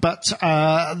 But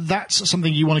that's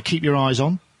something you want to keep your eyes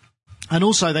on. And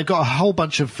also, they've got a whole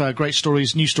bunch of great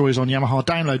stories, new stories on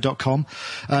YamahaDownload.com,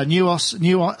 new OS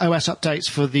updates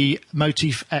for the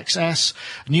Motif XS,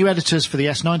 new editors for the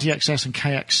S90 XS and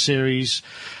KX series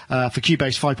for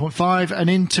Cubase 5.5, an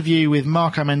interview with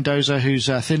Marco Mendoza, who's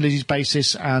Thin Lizzy's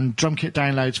bassist, and drum kit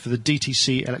downloads for the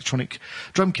DTC electronic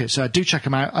drum kit. So do check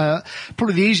them out.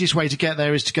 Probably the easiest way to get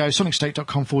there is to go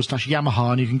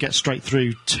sonicstate.com/Yamaha, and you can get straight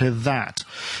through to that.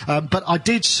 But I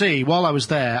did see, while I was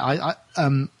there,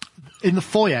 in the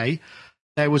foyer,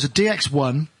 there was a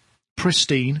DX1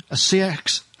 pristine, a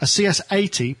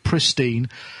CS80 pristine,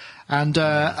 and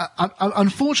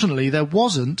unfortunately there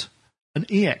wasn't an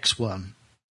EX1,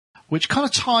 which kind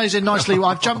of ties in nicely.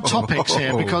 I've jumped topics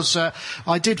here because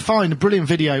I did find a brilliant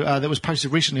video that was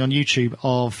posted recently on YouTube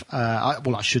of,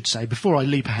 I should say, before I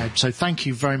leap ahead. So thank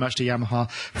you very much to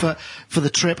Yamaha for the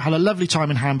trip. Had a lovely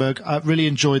time in Hamburg. Really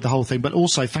enjoyed the whole thing. But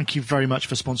also thank you very much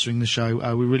for sponsoring the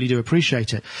show. We really do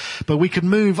appreciate it. But we can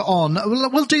move on.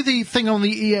 We'll do the thing on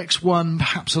the EX1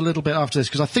 perhaps a little bit after this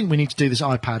because I think we need to do this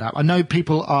iPad app. I know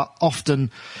people are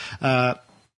often...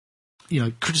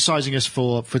 criticising us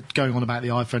for going on about the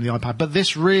iPhone and the iPad, but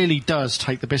this really does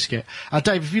take the biscuit.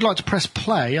 Dave, if you'd like to press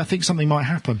play, I think something might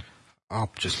happen. I'll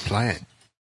just play it.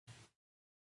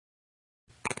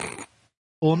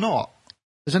 Or not.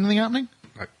 Is anything happening?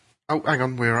 Oh, hang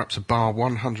on, we're up to bar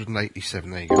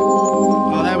 187. There you go.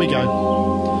 Oh, there we go.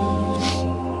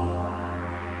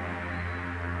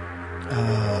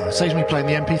 Saves me playing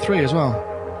the MP3 as well.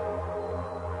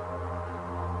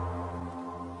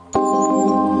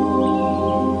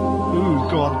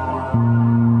 Go on.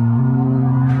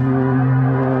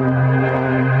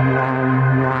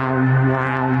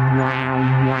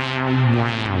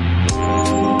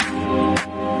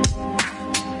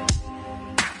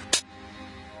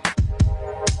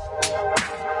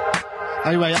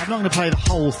 Anyway, I'm not going to play the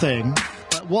whole thing,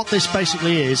 but what this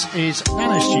basically is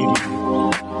Nano Studio.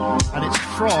 And it's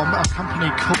from a company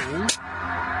called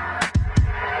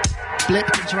Blip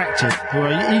Interactive, who are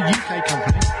a UK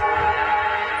company.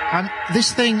 And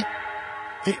this thing,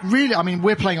 it really,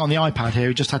 we're playing it on the iPad here.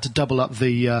 We just had to double up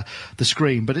the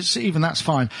screen, but that's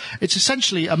fine. It's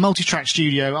essentially a multi-track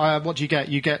studio. What do you get?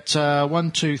 You get 4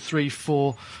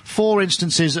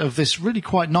 instances of this really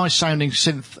quite nice sounding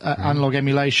synth analog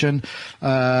emulation,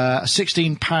 a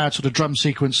 16-pad sort of drum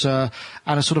sequencer,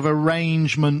 and a sort of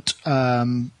arrangement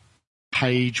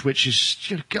page,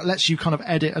 which lets you kind of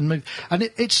edit and move. And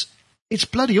it's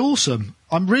bloody awesome.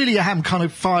 I really am kind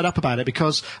of fired up about it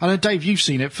because I know, Dave, you've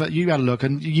seen it. You had a look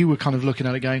and you were kind of looking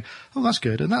at it going, oh, that's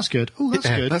good, and that's good. Oh, that's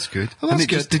good. That's good. Oh, that's and it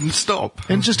just didn't stop.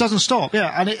 And it just doesn't stop,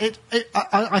 yeah. And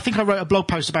I think I wrote a blog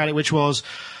post about it, which was,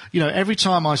 every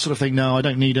time I sort of think, no, I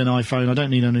don't need an iPhone, I don't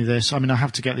need any of this. I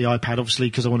have to get the iPad, obviously,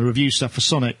 because I want to review stuff for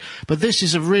Sonic. But this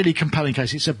is a really compelling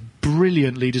case. It's a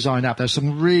brilliantly designed app. There's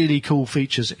some really cool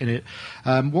features in it.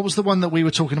 What was the one that we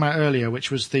were talking about earlier,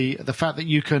 which was the fact that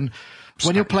you can...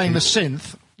 When you're playing the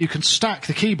synth, you can stack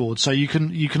the keyboard. So you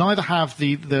can either have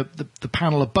the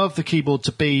panel above the keyboard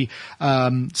to be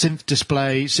synth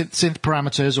display, synth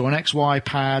parameters, or an XY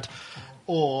pad,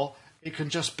 or it can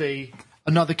just be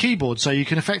another keyboard. So you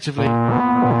can effectively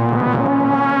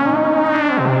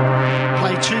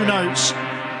play 2 notes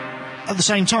at the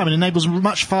same time. It enables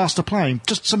much faster playing.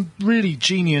 Just some really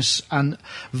genius and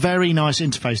very nice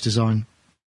interface design.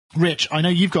 Rich, I know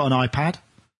you've got an iPad.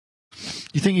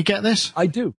 You think you get this? I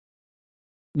do.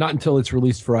 Not until it's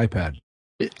released for iPad.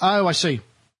 Oh, I see.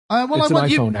 Well, it's an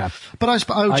iPhone app. But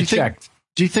I checked.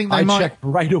 Do you think they I might checked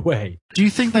right away? Do you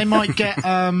think they might get?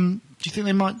 Do you think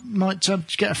they might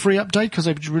get a free update because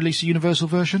they've released a universal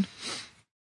version?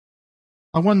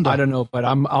 I wonder. I don't know, but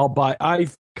I'll buy.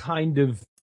 I've kind of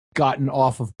gotten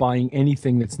off of buying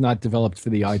anything that's not developed for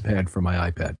the iPad for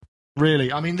my iPad.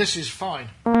 Really? I mean, this is fine.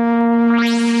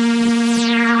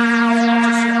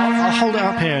 I'll hold it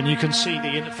up here, and you can see the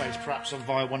interface, perhaps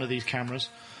via one of these cameras.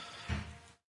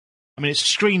 I mean, it's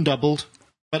screen doubled.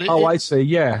 But I see,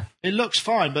 yeah. It looks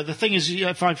fine, but the thing is,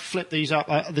 if I flip these up,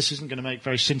 this isn't going to make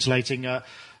very scintillating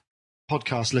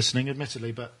podcast listening,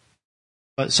 admittedly, but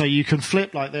so you can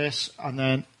flip like this, and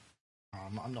then...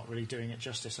 I'm not really doing it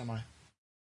justice, am I?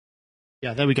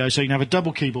 Yeah, there we go. So you can have a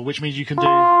double keyboard, which means you can do...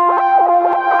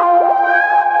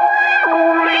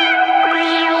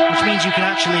 Which means you can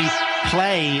actually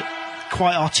play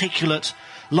quite articulate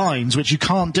lines, which you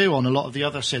can't do on a lot of the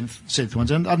other synth ones,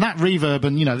 and that reverb,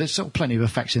 and there's sort of plenty of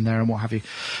effects in there and what have you.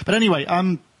 But anyway,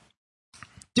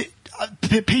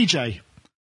 PJ,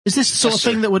 is this the sort of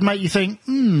thing that would make you think,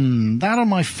 that on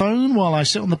my phone while I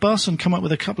sit on the bus and come up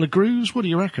with a couple of grooves? What do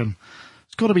you reckon?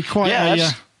 It's got to be quite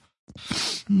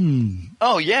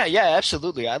Oh yeah,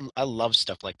 absolutely. I love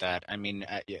stuff like that. I mean,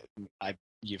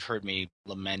 you've heard me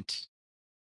lament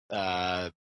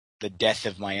the death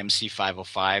of my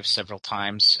MC505 several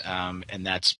times, and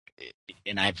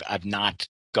I've not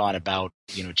gone about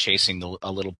chasing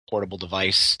a little portable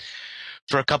device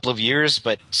for a couple of years,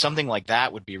 but something like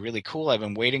that would be really cool. I've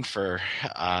been waiting for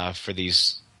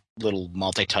these little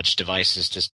multi-touch devices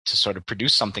to sort of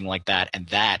produce something like that, and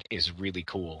that is really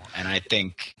cool. And I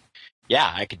think,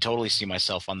 I could totally see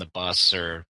myself on the bus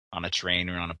or on a train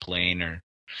or on a plane or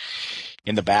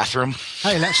in the bathroom.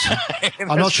 Hey,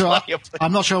 I'm not sure I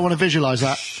want to visualize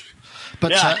that,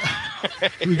 but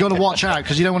you've got to watch out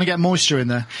because you don't want to get moisture in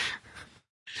there.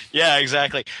 Yeah,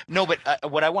 exactly. No, but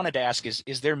what I wanted to ask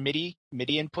is there MIDI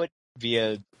input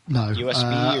via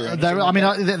USB or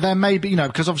anything? There may be,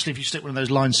 because obviously if you stick one of those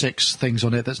Line 6 things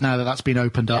on it, that's been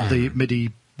opened up, the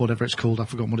MIDI, whatever it's called, I've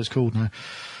forgotten what it's called now.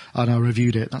 I know I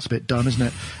reviewed it. That's a bit dumb, isn't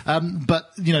it?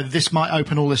 But, this might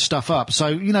open all this stuff up.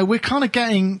 So, we're kind of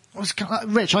getting...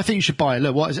 Rich, I think you should buy it.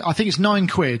 Look, what is it? I think it's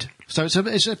 £9. So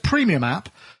it's a premium app,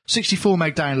 64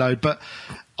 meg download. But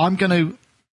I'm going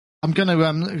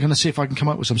to see if I can come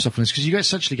up with some stuff on this, because you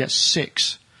essentially get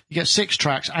 6. You get 6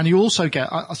 tracks, and you also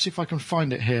get... I'll see if I can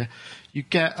find it here. You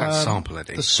get sample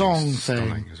edit, the song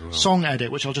thing, well. Song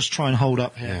edit, which I'll just try and hold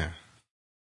up here. Yeah.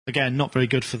 Again, not very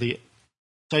good for the...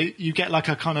 So you get like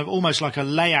a kind of almost like a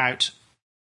layout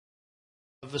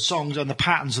of the songs and the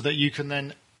patterns so that you can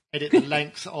then edit the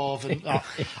length of. And,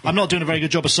 I'm not doing a very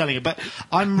good job of selling it, but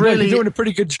I'm really you're doing a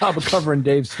pretty good job of covering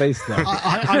Dave's face there.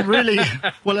 I'm really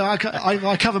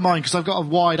I cover mine because I've got a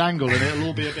wide angle and it'll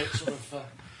all be a bit sort of.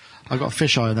 I've got a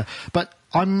fisheye in there, but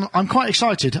I'm quite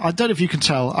excited. I don't know if you can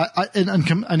tell,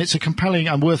 and it's a compelling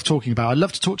and worth talking about. I'd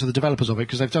love to talk to the developers of it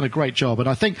because they've done a great job. And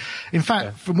I think, in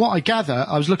fact, from what I gather,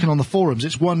 I was looking on the forums,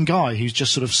 it's one guy who's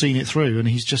just sort of seen it through, and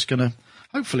he's just going to,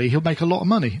 hopefully, he'll make a lot of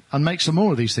money and make some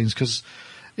more of these things because,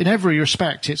 in every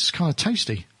respect, it's kind of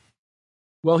tasty.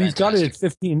 Well, he's got it at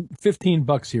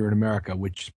 $15 here in America,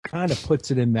 which kind of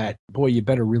puts it in that, boy, you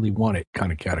better really want it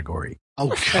kind of category. Oh,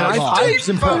 come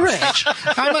on. Rich,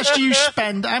 how much do you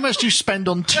spend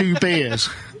on 2 beers?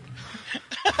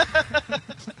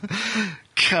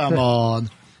 Come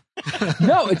on.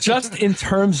 No, just in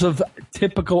terms of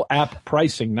typical app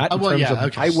pricing, not in terms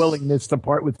of my willingness to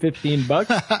part with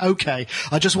 $15. Okay,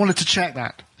 I just wanted to check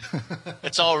that.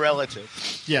 It's all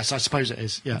relative. Yes, I suppose it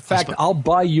is. Yeah. In fact, I'll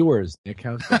buy yours, Nick.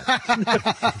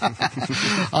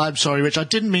 I'm sorry, Rich. I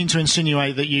didn't mean to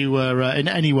insinuate that you were in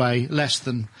any way less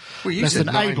than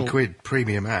able. £9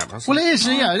 premium app. Well, it is.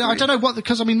 Yeah, I don't know what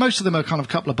because most of them are kind of a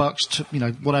couple of bucks, to,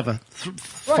 whatever,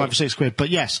 $5 or £6. But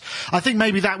yes, I think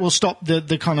maybe that will stop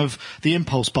the kind of the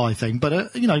impulse buy thing.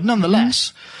 But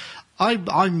nonetheless. I'm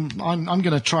going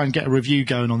to try and get a review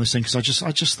going on this thing because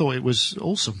I just thought it was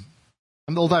awesome.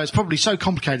 And although it's probably so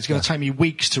complicated, it's going to take me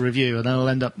weeks to review, and then it'll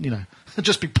end up,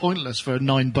 just be pointless for a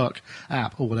 $9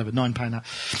 app or whatever, £9 app.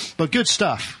 But good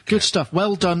stuff, good stuff.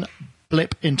 Well done,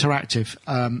 Blip Interactive.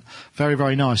 Very,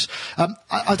 very nice.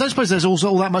 I don't suppose there's also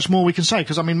all that much more we can say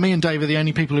because me and Dave are the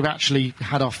only people who've actually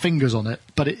had our fingers on it.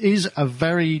 But it is a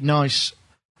very nice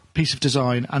piece of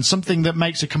design and something that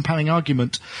makes a compelling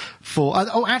argument for.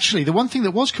 Actually, the one thing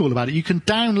that was cool about it, you can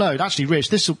download. Actually,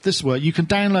 Rich, this work. You can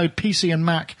download PC and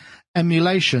Mac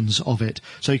emulations of it,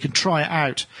 so you can try it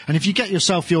out. And if you get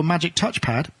yourself your Magic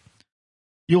Touchpad,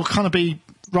 you'll kind of be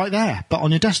right there, but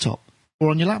on your desktop or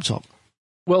on your laptop.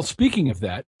 Well, speaking of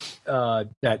that,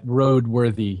 that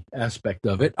road-worthy aspect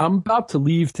of it, I'm about to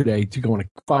leave today to go on a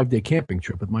 5-day camping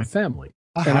trip with my family.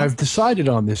 Uh-huh. And I've decided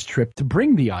on this trip to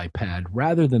bring the iPad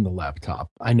rather than the laptop.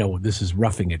 I know this is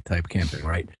roughing it type camping,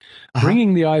 right? Uh-huh.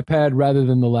 Bringing the iPad rather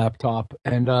than the laptop,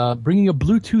 and bringing a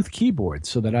Bluetooth keyboard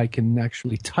so that I can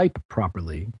actually type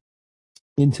properly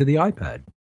into the iPad.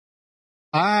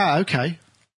 Ah, okay.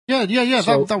 Yeah,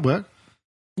 So- that'll work.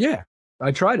 Yeah,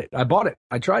 I tried it. I bought it.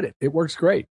 I tried it. It works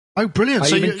great. Oh, brilliant. I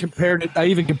So even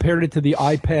compared it to the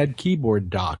iPad keyboard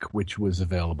dock, which was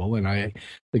available, and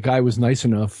the guy was nice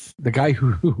enough. The guy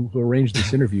who arranged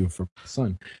this interview for my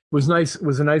son was nice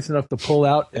enough to pull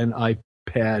out an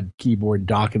iPad keyboard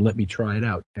dock and let me try it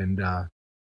out, and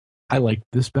I like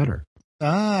this better.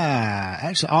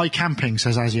 Excellent. iCamping,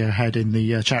 says Azio Head in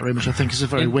the chat room, which I think is a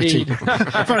very witty. Indeed.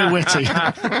 Very witty.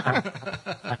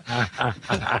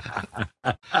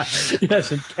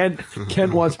 Yes, and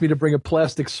Kent wants me to bring a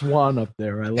plastic swan up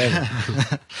there. I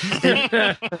love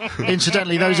it.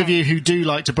 Incidentally, those of you who do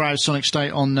like to browse Sonic State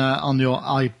on your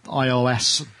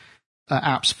iOS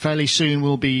apps, fairly soon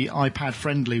will be iPad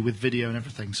friendly with video and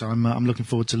everything. So I'm looking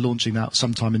forward to launching that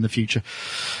sometime in the future.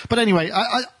 But anyway,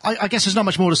 I guess there's not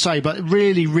much more to say, but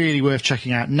really, really worth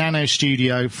checking out. Nano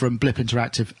Studio from Blip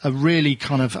Interactive. A really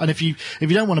kind of, and if you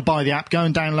don't want to buy the app, go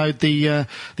and download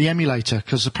the emulator,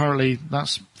 because apparently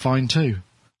that's fine too.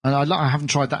 And I haven't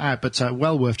tried that out, but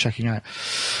well worth checking out.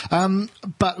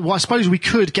 But what I suppose we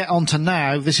could get on to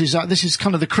now, this is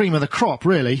kind of the cream of the crop,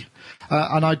 really.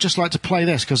 And I'd just like to play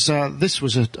this, because this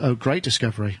was a great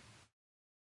discovery.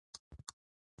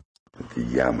 The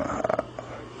Yamaha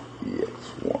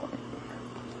EX1.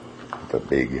 The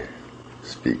big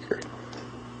speaker.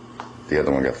 The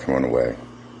other one got thrown away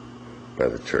by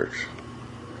the church.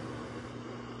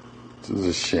 This is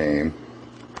a shame.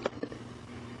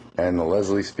 And the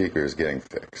Leslie speaker is getting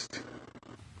fixed.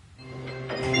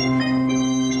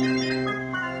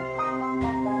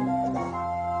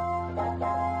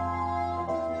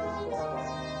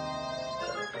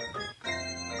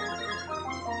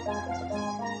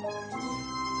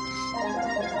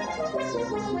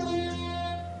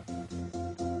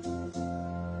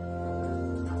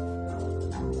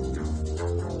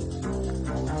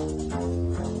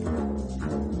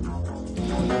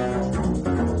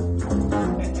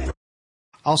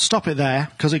 I'll stop it there,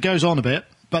 because it goes on a bit.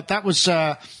 But that was...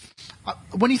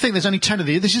 when you think there's only 10 of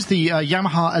these, this is the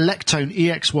Yamaha Electone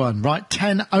EX1, right?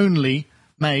 10 only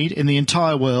made in the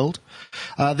entire world.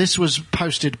 This was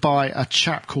posted by a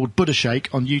chap called Buddha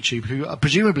Shake on YouTube, who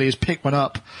presumably has picked one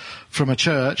up from a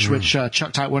church which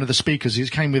chucked out one of the speakers.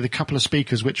 It came with a couple of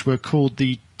speakers which were called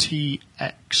the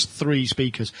TX3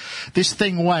 speakers. This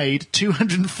thing weighed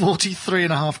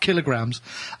 243.5 kilograms.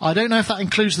 I don't know if that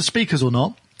includes the speakers or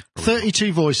not.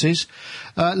 32 voices.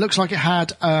 Looks like it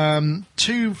had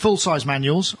 2 full-size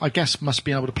manuals. I guess must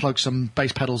be able to plug some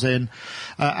bass pedals in.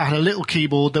 Had a little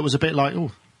keyboard that was a bit like the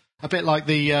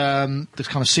kind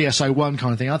of CSO1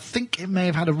 kind of thing. I think it may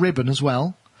have had a ribbon as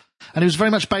well. And it was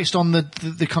very much based on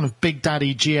the kind of Big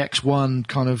Daddy GX1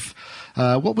 kind of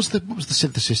what was the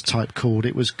synthesis type called?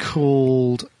 It was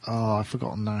called I've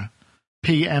forgotten now.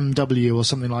 PMW or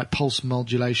something like pulse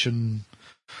modulation,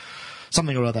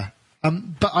 something or other.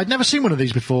 But I'd never seen one of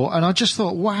these before, and I just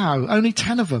thought, wow, only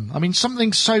 10 of them. I mean,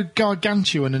 something so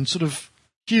gargantuan and sort of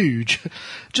huge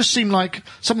just seemed like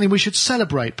something we should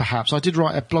celebrate, perhaps. I did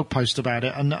write a blog post about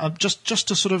it, and just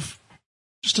to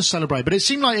celebrate. But it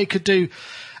seemed like it could do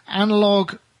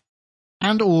analog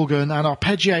and organ and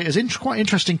arpeggiators, quite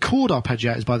interesting chord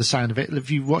arpeggiators by the sound of it. If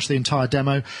you watch the entire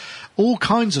demo, all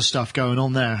kinds of stuff going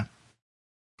on there.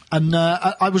 And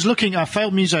I was looking at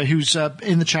Failed Muso, who's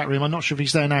in the chat room. I'm not sure if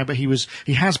he's there now, but he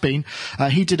has been.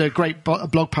 He did a great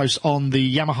blog post on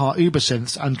the Yamaha Uber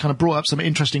synths and kind of brought up some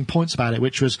interesting points about it,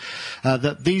 which was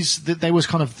that there was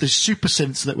kind of the super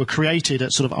synths that were created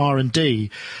at sort of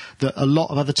R&D that a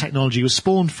lot of other technology was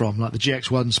spawned from, like the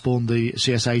GX1 spawned the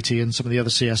CS80 and some of the other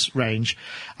CS range,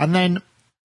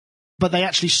 but they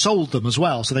actually sold them as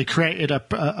well. So they created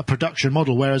a production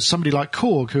model, whereas somebody like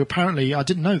Korg, who apparently, I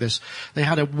didn't know this, they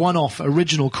had a one-off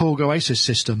original Korg Oasis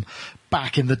system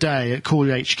back in the day at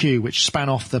Korg HQ, which span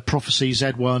off the Prophecy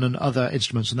Z1 and other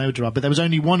instruments, and they were derived. But there was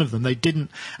only one of them. They didn't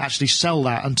actually sell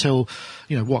that until,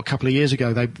 a couple of years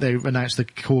ago, they announced the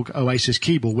Korg Oasis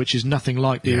keyboard, which is nothing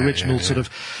like the original sort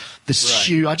of this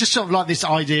huge. I just sort of like this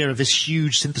idea of this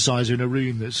huge synthesizer in a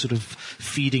room that's sort of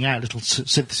feeding out little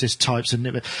synthesis types. And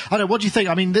I don't know. What do you think?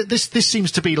 I mean, this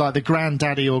seems to be like the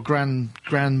granddaddy or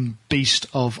grand beast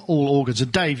of all organs.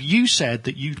 And Dave, you said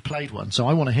that you'd played one, so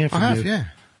I want to hear from you. Yeah.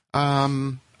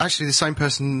 And actually the same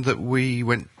person that we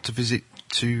went to visit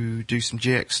to do some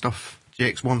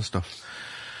GX1 stuff.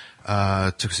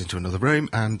 Took us into another room,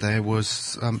 and there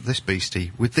was this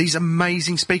beastie with these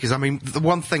amazing speakers. I mean, the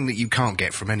one thing that you can't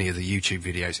get from any of the YouTube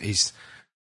videos is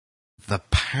the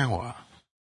power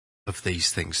of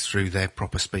these things through their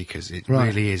proper speakers. It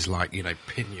really is like,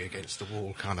 pin you against the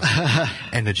wall kind of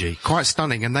energy. Quite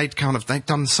stunning. And they'd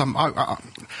done some,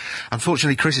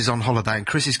 unfortunately Chris is on holiday, and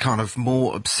Chris is kind of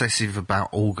more obsessive about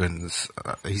organs.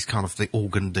 He's kind of the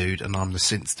organ dude and I'm the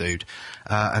synth dude.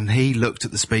 And he looked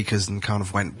at the speakers and kind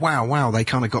of went, wow, they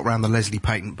kind of got around the Leslie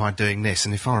patent by doing this.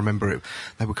 And if I remember it,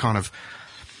 they were kind of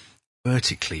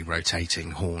vertically rotating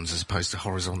horns as opposed to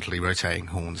horizontally rotating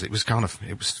horns. It was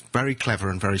very clever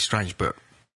and very strange, but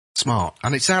smart.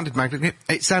 And it sounded magnificent.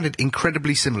 It sounded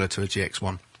incredibly similar to a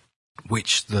GX1,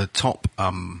 which the top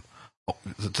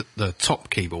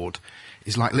keyboard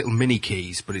is like little mini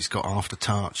keys, but it's got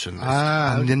aftertouch,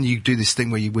 and then you do this thing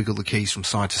where you wiggle the keys from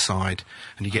side to side,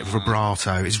 and you get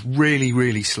vibrato. It's really,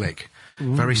 really slick.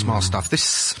 Very smart stuff.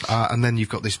 This, and then you've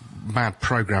got this mad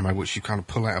programmer which you kind of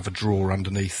pull out of a drawer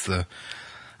underneath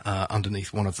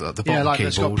one of the bottom like keyboard.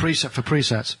 It's got preset for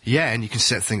presets. Yeah, and you can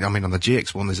set things. I mean, on the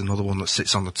GX1, there's another one that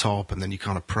sits on the top, and then you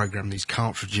kind of program these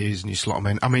cartridges and you slot them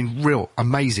in. I mean, real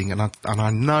amazing. And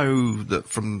I know that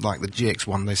from like the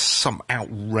GX1, there's some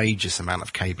outrageous amount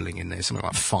of cabling in there, something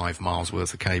like 5 miles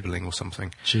worth of cabling or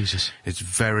something. Jesus, it's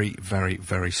very, very,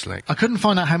 very slick. I couldn't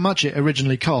find out how much it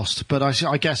originally cost, but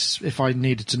I guess if I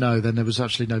needed to know, then there was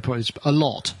actually no point. It's a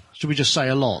lot. Should we just say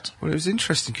a lot? Well, it was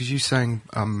interesting because you saying.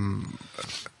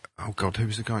 Oh God, who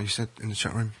was the guy you said in the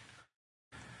chat room?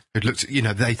 Who looked at,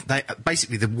 they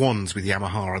basically the ones with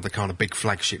Yamaha are the kind of big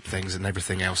flagship things, and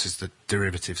everything else is the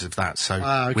derivatives of that.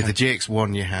 So with the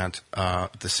GX1 you had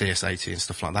the CS80 and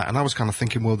stuff like that, and I was kind of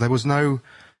thinking, well, there was no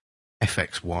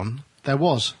FX1. There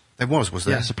was. Was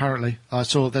there? Yes, apparently. I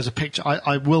saw there's a picture.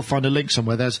 I will find a link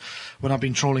somewhere. When I've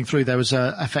been trawling through, there was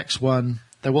a FX1.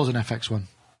 There was an FX1.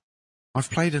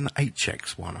 I've played an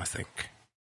HX1, I think.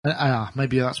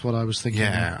 Maybe that's what I was thinking.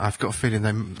 Yeah, I've got a feeling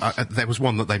there was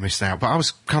one that they missed out. But I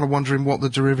was kind of wondering what the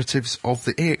derivatives of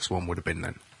the EX1 would have been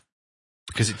then.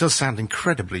 Because it does sound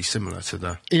incredibly similar to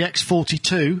the...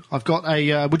 EX42. I've got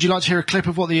a... would you like to hear a clip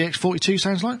of what the EX42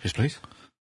 sounds like? Yes, please.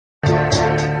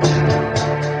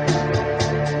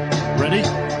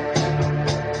 Ready?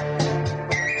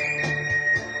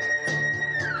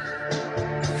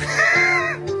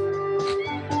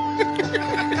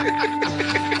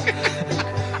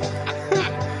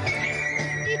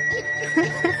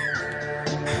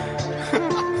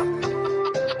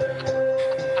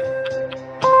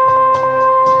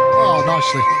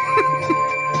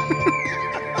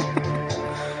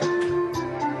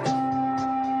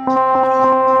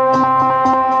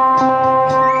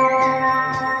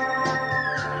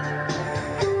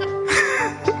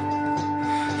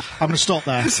 I'm going to stop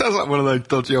there. It sounds like one of those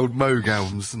dodgy old Moog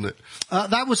albums, doesn't it?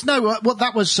 That was an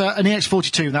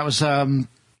EX42. That was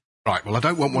right. Well, I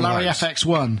don't want one Larry of those.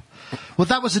 FX1. Well,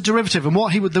 that was a derivative, and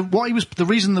the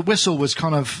reason the whistle was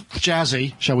kind of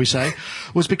jazzy, shall we say,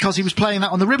 was because he was playing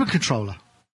that on the ribbon controller.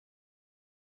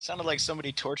 Sounded like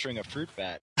somebody torturing a fruit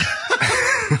bat.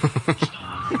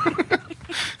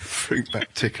 Fruit bat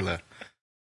tickler.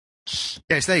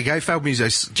 Yes, there you go. Failed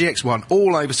Musos, GX1,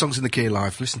 all over Songs in the Key of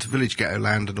Life. Listen to Village Ghetto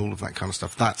Land and all of that kind of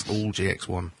stuff. That's all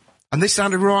GX1. And this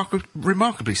sounded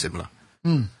remarkably similar.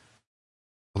 Mm.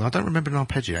 Well, I don't remember an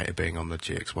arpeggiator being on the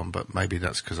GX1, but maybe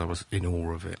that's because I was in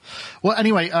awe of it. Well,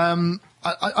 anyway, I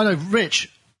know,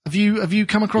 Rich, have you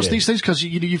come across these things? Because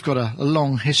you've got a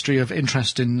long history of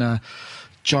interest in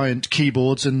giant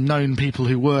keyboards and known people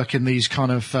who work in these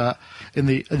kind of in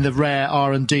the rare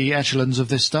R&D echelons of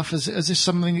this stuff. Is this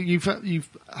something that you've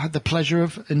had the pleasure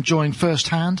of enjoying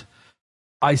firsthand?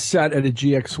 I sat at a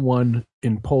GX1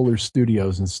 in Polar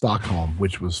Studios in Stockholm,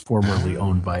 which was formerly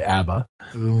owned by ABBA.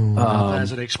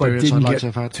 There's an experience but didn't I'd like get to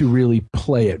have had. to really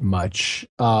play it much.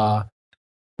 When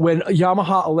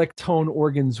Yamaha Electone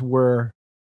organs were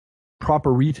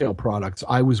proper retail products,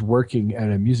 I was working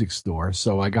at a music store,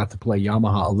 so I got to play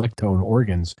Yamaha Electone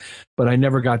organs, but I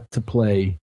never got to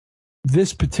play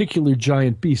this particular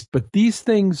giant beast. But these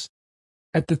things,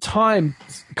 at the time,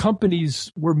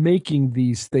 companies were making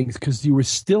these things because you were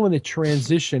still in a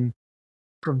transition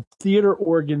from theater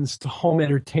organs to home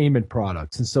entertainment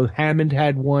products. And so Hammond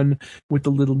had one with the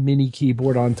little mini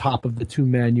keyboard on top of the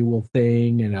 2-manual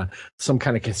thing, and some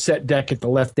kind of cassette deck at the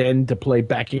left end to play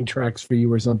backing tracks for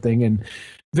you or something. And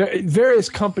various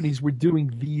companies were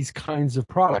doing these kinds of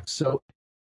products. So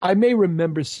I may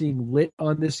remember seeing lit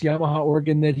on this Yamaha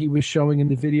organ that he was showing in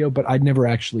the video, but I never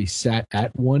actually sat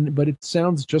at one. But it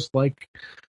sounds just like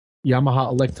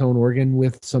Yamaha Electone organ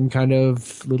with some kind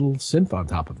of little synth on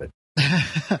top of it.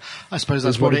 I suppose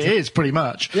that's what it is, pretty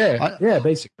much. Yeah,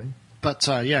 basically. But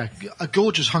yeah, a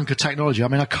gorgeous hunk of technology. I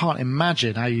mean, I can't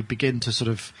imagine how you begin to sort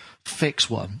of fix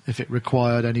one if it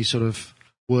required any sort of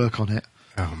work on it.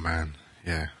 Oh man,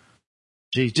 yeah.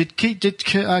 Gee, did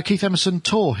Keith Emerson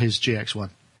tour his GX1?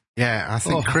 Yeah, I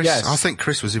think Chris. Yes. I think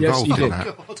Chris was involved Yes, he in did.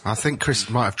 that. God. I think Chris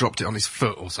might have dropped it on his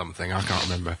foot or something. I can't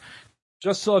remember.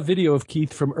 Just saw a video of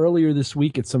Keith from earlier this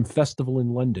week at some festival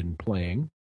in London playing,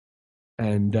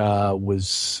 and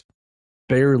was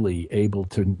barely able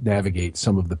to navigate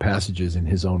some of the passages in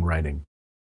his own writing.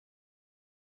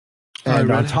 Oh, And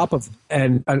really? on top of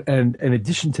and in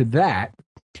addition to that,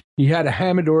 he had a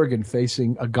Hammond organ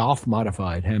facing a Goff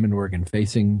modified Hammond organ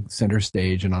facing center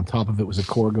stage, and on top of it was a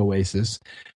Korg Oasis,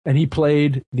 and he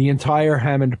played the entire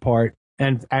Hammond part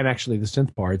and actually the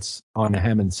synth parts on a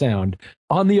Hammond sound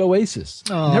on the Oasis.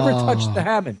 Never touched the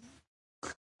Hammond.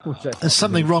 Which I thought There's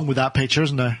something was- wrong with that picture,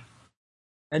 isn't there?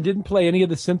 and didn't play any of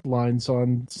the synth lines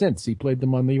on synths. He played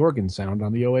them on the organ sound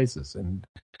on the Oasis, and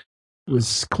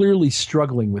was clearly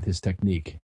struggling with his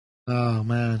technique. Oh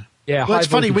man. Yeah, Well, it's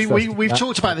high funny. voltage We've stuff.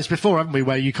 talked about this before, haven't we?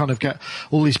 Where you kind of get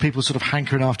all these people sort of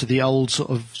hankering after the old sort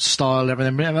of style, and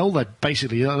everything. I mean, all that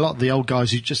basically a lot of the old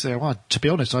guys who just say, "Well, to be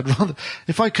honest, I'd rather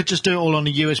if I could just do it all on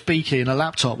a USB key and a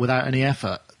laptop without any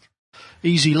effort,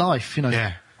 easy life." You know,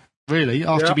 Yeah. really.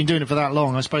 After Yeah. you've been doing it for that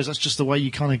long, I suppose that's just the way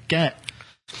you kind of get.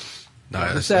 No,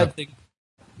 The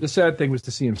that's- sad thing was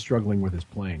to see him struggling with his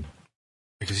playing.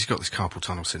 because he's got this carpal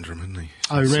tunnel syndrome, hasn't he?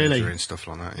 Oh, really? Surgery and stuff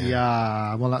like that.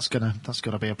 Yeah. Well, that's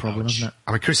gonna be a problem, isn't it?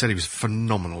 I mean, Chris said he was a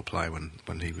phenomenal player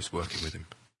when he was working with him.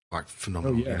 Like,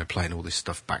 phenomenal. Oh, yeah. You know, playing all this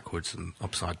stuff backwards and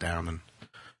upside down and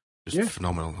just Yeah.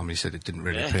 phenomenal. I mean, he said it didn't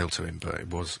really appeal to him, but it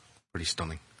was pretty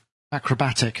stunning.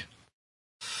 Acrobatic.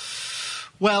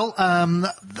 Well,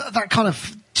 that kind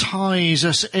of ties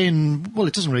us in. Well,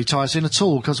 it doesn't really tie us in at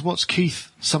all, because what's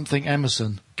Keith something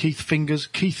Emerson? Keith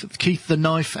the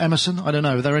Knife Emerson? I don't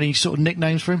know. Are there any sort of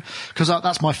nicknames for him? Because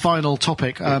that's my final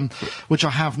topic, which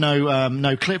I have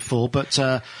no clip for. But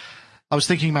I was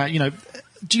thinking about,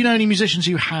 do you know any musicians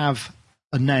who have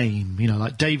a name?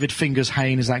 Like David Fingers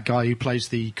Hayne is that guy who plays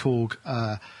the Korg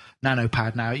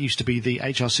Nanopad now. It used to be the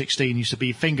HR-16, used to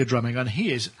be finger drumming, and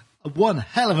he is one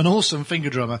hell of an awesome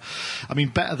finger drummer. I mean,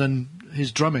 better than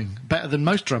his drumming, better than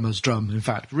most drummers drum, in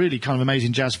fact. Really kind of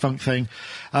amazing jazz funk thing.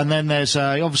 And then there's,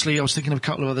 obviously, I was thinking of a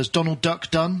couple of others. Donald Duck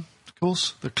Dunn, of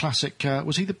course, the classic.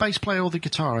 Was he the bass player or the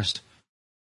guitarist?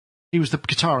 He was the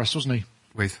guitarist, wasn't he?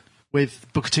 With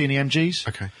Booker T and the MGs?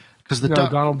 Okay. Because the No,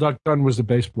 Duck. Donald Duck Dunn was the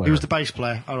bass player. He was the bass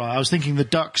player. All right. I was thinking the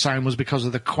duck sound was because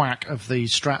of the quack of the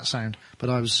Strat sound, but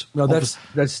I was. No, that's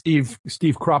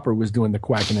Steve Cropper was doing the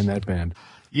quacking in that band.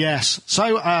 Yes.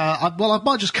 So, I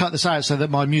might just cut this out so that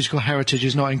my musical heritage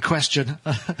is not in question.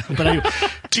 But anyway,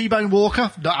 T-Bone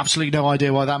Walker, absolutely no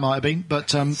idea why that might have been, but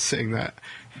Sitting there.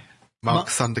 Mark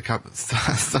Thunder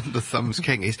Thumbs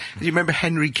King is. Do you remember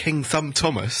Henry King Thumb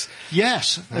Thomas?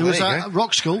 yes, it Well, was there you at go.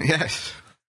 rock school. Yes.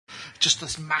 Just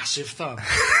this massive thumb.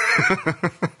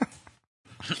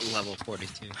 Level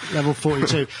 42. Level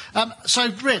 42. So,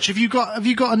 Rich, have you got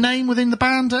a name within the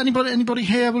band? Anybody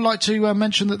here would like to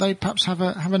mention that they perhaps have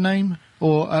a name,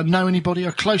 or know anybody,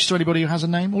 or close to anybody who has a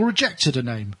name, or rejected a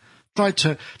name, tried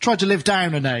to live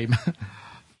down a name?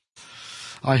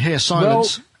 I hear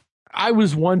silence. Well, I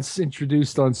was once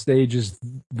introduced on stage as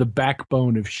the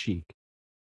backbone of Chic,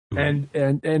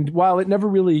 and while it never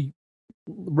really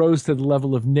rose to the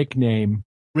level of nickname,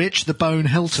 Rich the Bone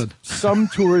Hilton. some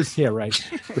tours, yeah, right,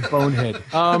 the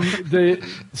bonehead.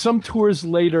 Some tours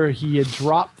later, he had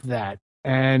dropped that,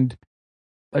 and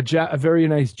a very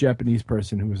nice Japanese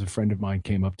person who was a friend of mine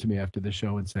came up to me after the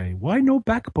show and say, "Why no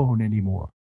backbone anymore?"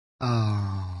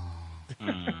 Oh.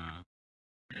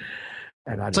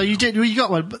 And I So you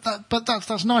got one, but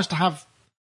that's nice to have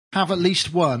at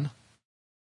least one.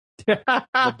 one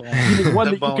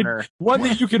The that boner. one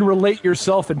that you can relate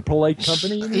yourself in polite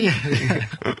company. You mean? Yeah.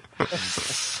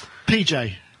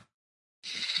 PJ.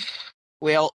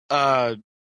 Well,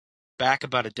 back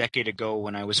about a decade ago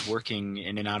when I was working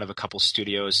in and out of a couple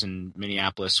studios in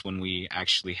Minneapolis, when we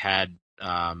actually had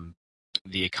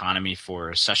the economy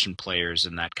for session players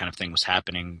and that kind of thing was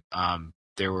happening,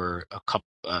 there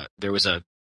was a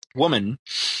woman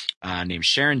named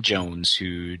Sharon Jones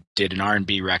who did an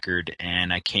R&B record,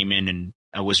 and I came in and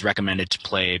I was recommended to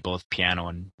play both piano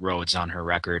and Rhodes on her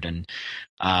record, and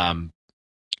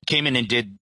came in and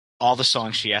did all the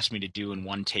songs she asked me to do in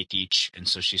one take each, and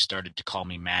so she started to call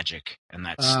me Magic, and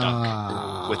that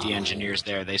stuck with the engineers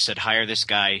there. They said, hire this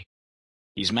guy,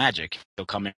 he's magic. He'll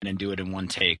come in and do it in one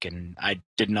take. And I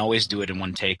didn't always do it in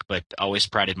one take, but always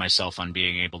prided myself on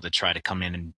being able to try to come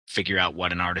in and figure out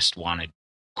what an artist wanted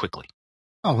quickly.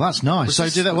 Oh, that's nice. So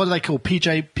what do they call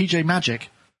PJ Magic?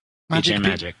 PJ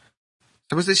Magic.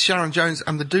 So was this Sharon Jones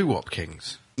and the Doo-Wop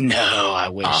Kings? No, I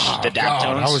wish. The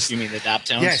Daptones? You mean the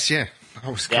Daptones? Yes, yeah. I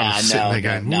was kind of sitting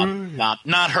there going,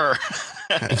 not her.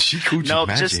 And she called you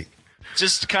Magic.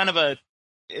 Just kind of a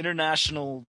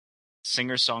international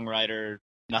singer-songwriter,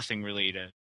 nothing really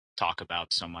to talk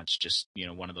about so much. Just,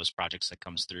 one of those projects that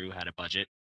comes through, had a budget,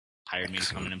 hired me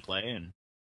to come in and play. And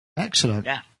excellent.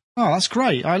 Yeah. Oh, that's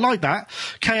great. I like that.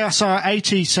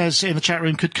 KSR80 says in the chat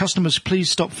room, could customers please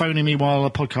stop phoning me while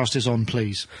the podcast is on,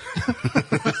 please?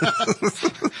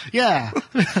 Yeah.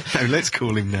 No, let's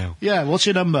call him now. Yeah, what's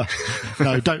your number?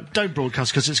 No, don't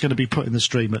broadcast because it's going to be put in the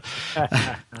stream.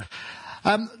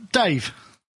 Dave.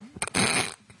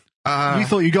 You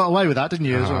thought you got away with that, didn't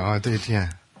you? As well? I did,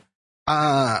 yeah.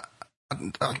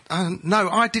 No,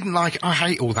 I didn't like it. I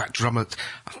hate all that drummer.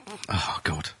 Oh,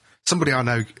 God. Somebody I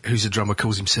know who's a drummer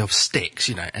calls himself Styx,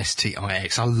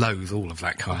 S-T-I-X. I loathe all of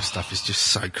that kind of stuff. It's just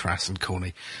so crass and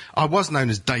corny. I was known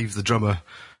as Dave the Drummer,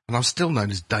 and I'm still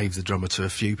known as Dave the Drummer to a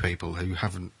few people who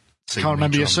haven't seen Can't me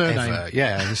remember drum your surname. ever.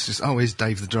 Yeah, it's just, here's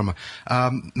Dave the Drummer.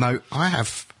 No, I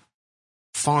have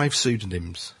 5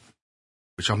 pseudonyms,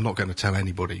 which I'm not going to tell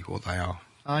anybody what they are.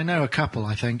 I know a couple,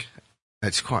 I think.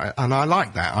 It's quite, and I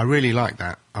like that. I really like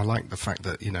that. I like the fact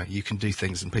that, you can do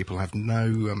things and people have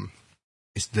no,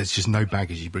 there's just no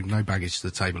baggage. You bring no baggage to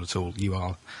the table at all. You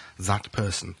are that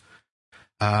person.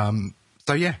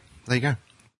 So yeah, there you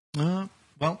go.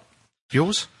 Well,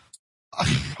 yours?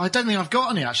 I don't think I've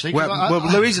got any actually.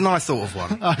 Well, Louise and I thought of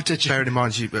one. Oh, did you? Bearing in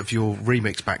mind of your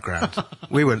remix background,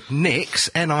 we were Nix,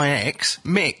 N-I-X,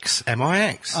 Mix,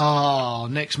 M-I-X. Oh,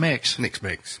 Nix Mix. Nix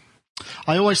Mix.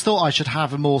 I always thought I should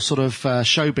have a more sort of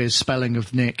showbiz spelling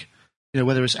of Nick.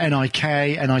 Whether it's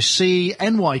N-I-K, N-I-C,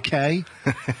 N-Y-K.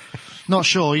 Not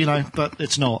sure, but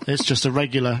it's not. It's just a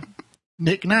regular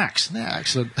Nick Nax. Yeah,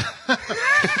 excellent.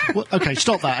 Well, okay,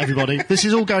 stop that, everybody. This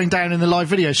is all going down in the live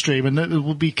video stream, and it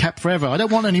will be kept forever. I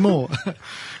don't want any more.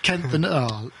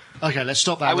 Okay, let's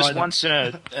stop that. I was once in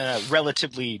a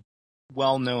relatively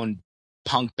well-known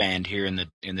punk band here in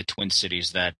the Twin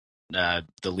Cities that the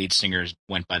lead singer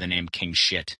went by the name King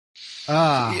Shit.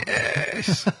 Ah,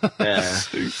 yes.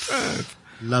 Superb.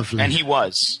 Lovely. And he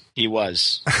was. Well,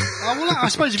 I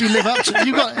suppose if you live up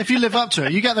to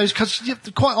it, you get those, because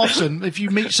quite often if you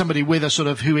meet somebody with a sort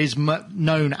of who is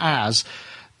known as,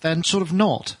 then sort of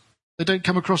not. They don't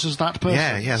come across as that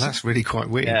person. Yeah, that's really quite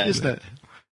weird, isn't it?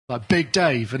 Like Big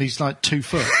Dave, and he's like 2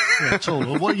 foot tall,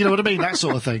 or what, you know what I mean? That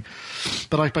sort of thing.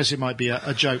 But I suppose it might be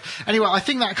a joke. Anyway, I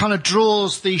think that kind of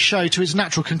draws the show to its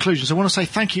natural conclusion. So I want to say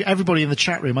thank you, everybody in the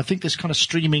chat room. I think this kind of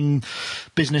streaming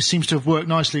business seems to have worked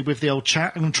nicely with the old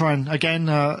chat. I'm going to try and, again,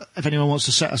 if anyone wants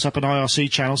to set us up an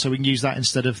IRC channel so we can use that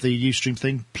instead of the Ustream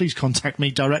thing, please contact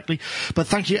me directly. But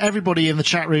thank you, everybody in the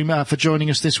chat room, for joining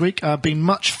us this week. Been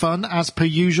much fun, as per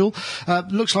usual.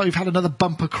 Looks like we've had another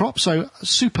bumper crop, so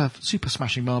super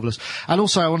smashing marvellous. And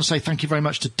also, I want to say thank you very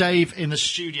much to Dave in the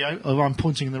studio. Oh, I'm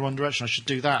pointing in the wrong direction. I should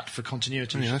do that for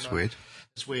continuity. Yeah, that's weird.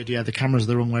 It's weird, yeah. The camera's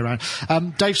the wrong way around.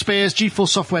 Dave Spears,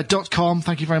 g4software.com.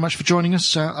 Thank you very much for joining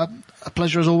us. A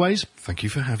pleasure as always. Thank you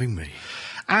for having me.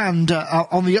 And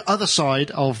on the other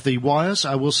side of the wires,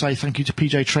 I will say thank you to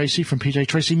PJ Tracy from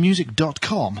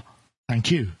pjtracymusic.com. Thank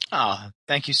you.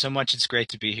 Thank you so much. It's great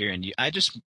to be here. And I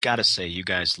just got to say, you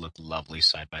guys look lovely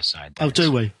side by side. Thanks. Oh,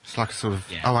 do we? It's like a sort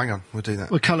of... Yeah. Oh, hang on. We'll do that.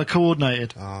 We're colour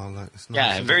coordinated. Oh, look. It's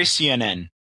nice. Yeah, very CNN.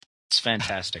 It's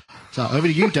fantastic. So, over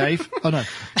to you, Dave. Oh, no.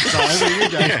 So, over to you,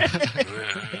 Dave.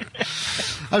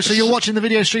 Oh, so you're watching the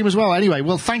video stream as well. Anyway,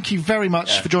 well, thank you very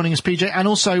much for joining us, PJ. And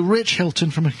also, Rich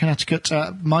Hilton from Connecticut,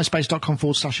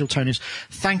 myspace.com/Hiltonius.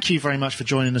 Thank you very much for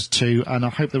joining us too. And I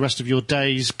hope the rest of your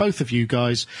days, both of you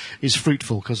guys, is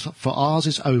fruitful, because for ours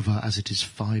is over as it is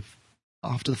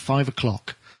after 5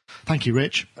 o'clock. Thank you,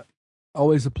 Rich.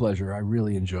 Always a pleasure. I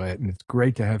really enjoy it. And it's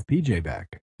great to have PJ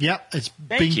back. Yep, it's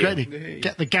been great to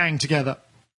get the gang together.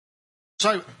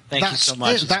 So Thank you so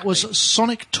much. That was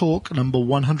Sonic Talk number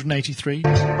 183.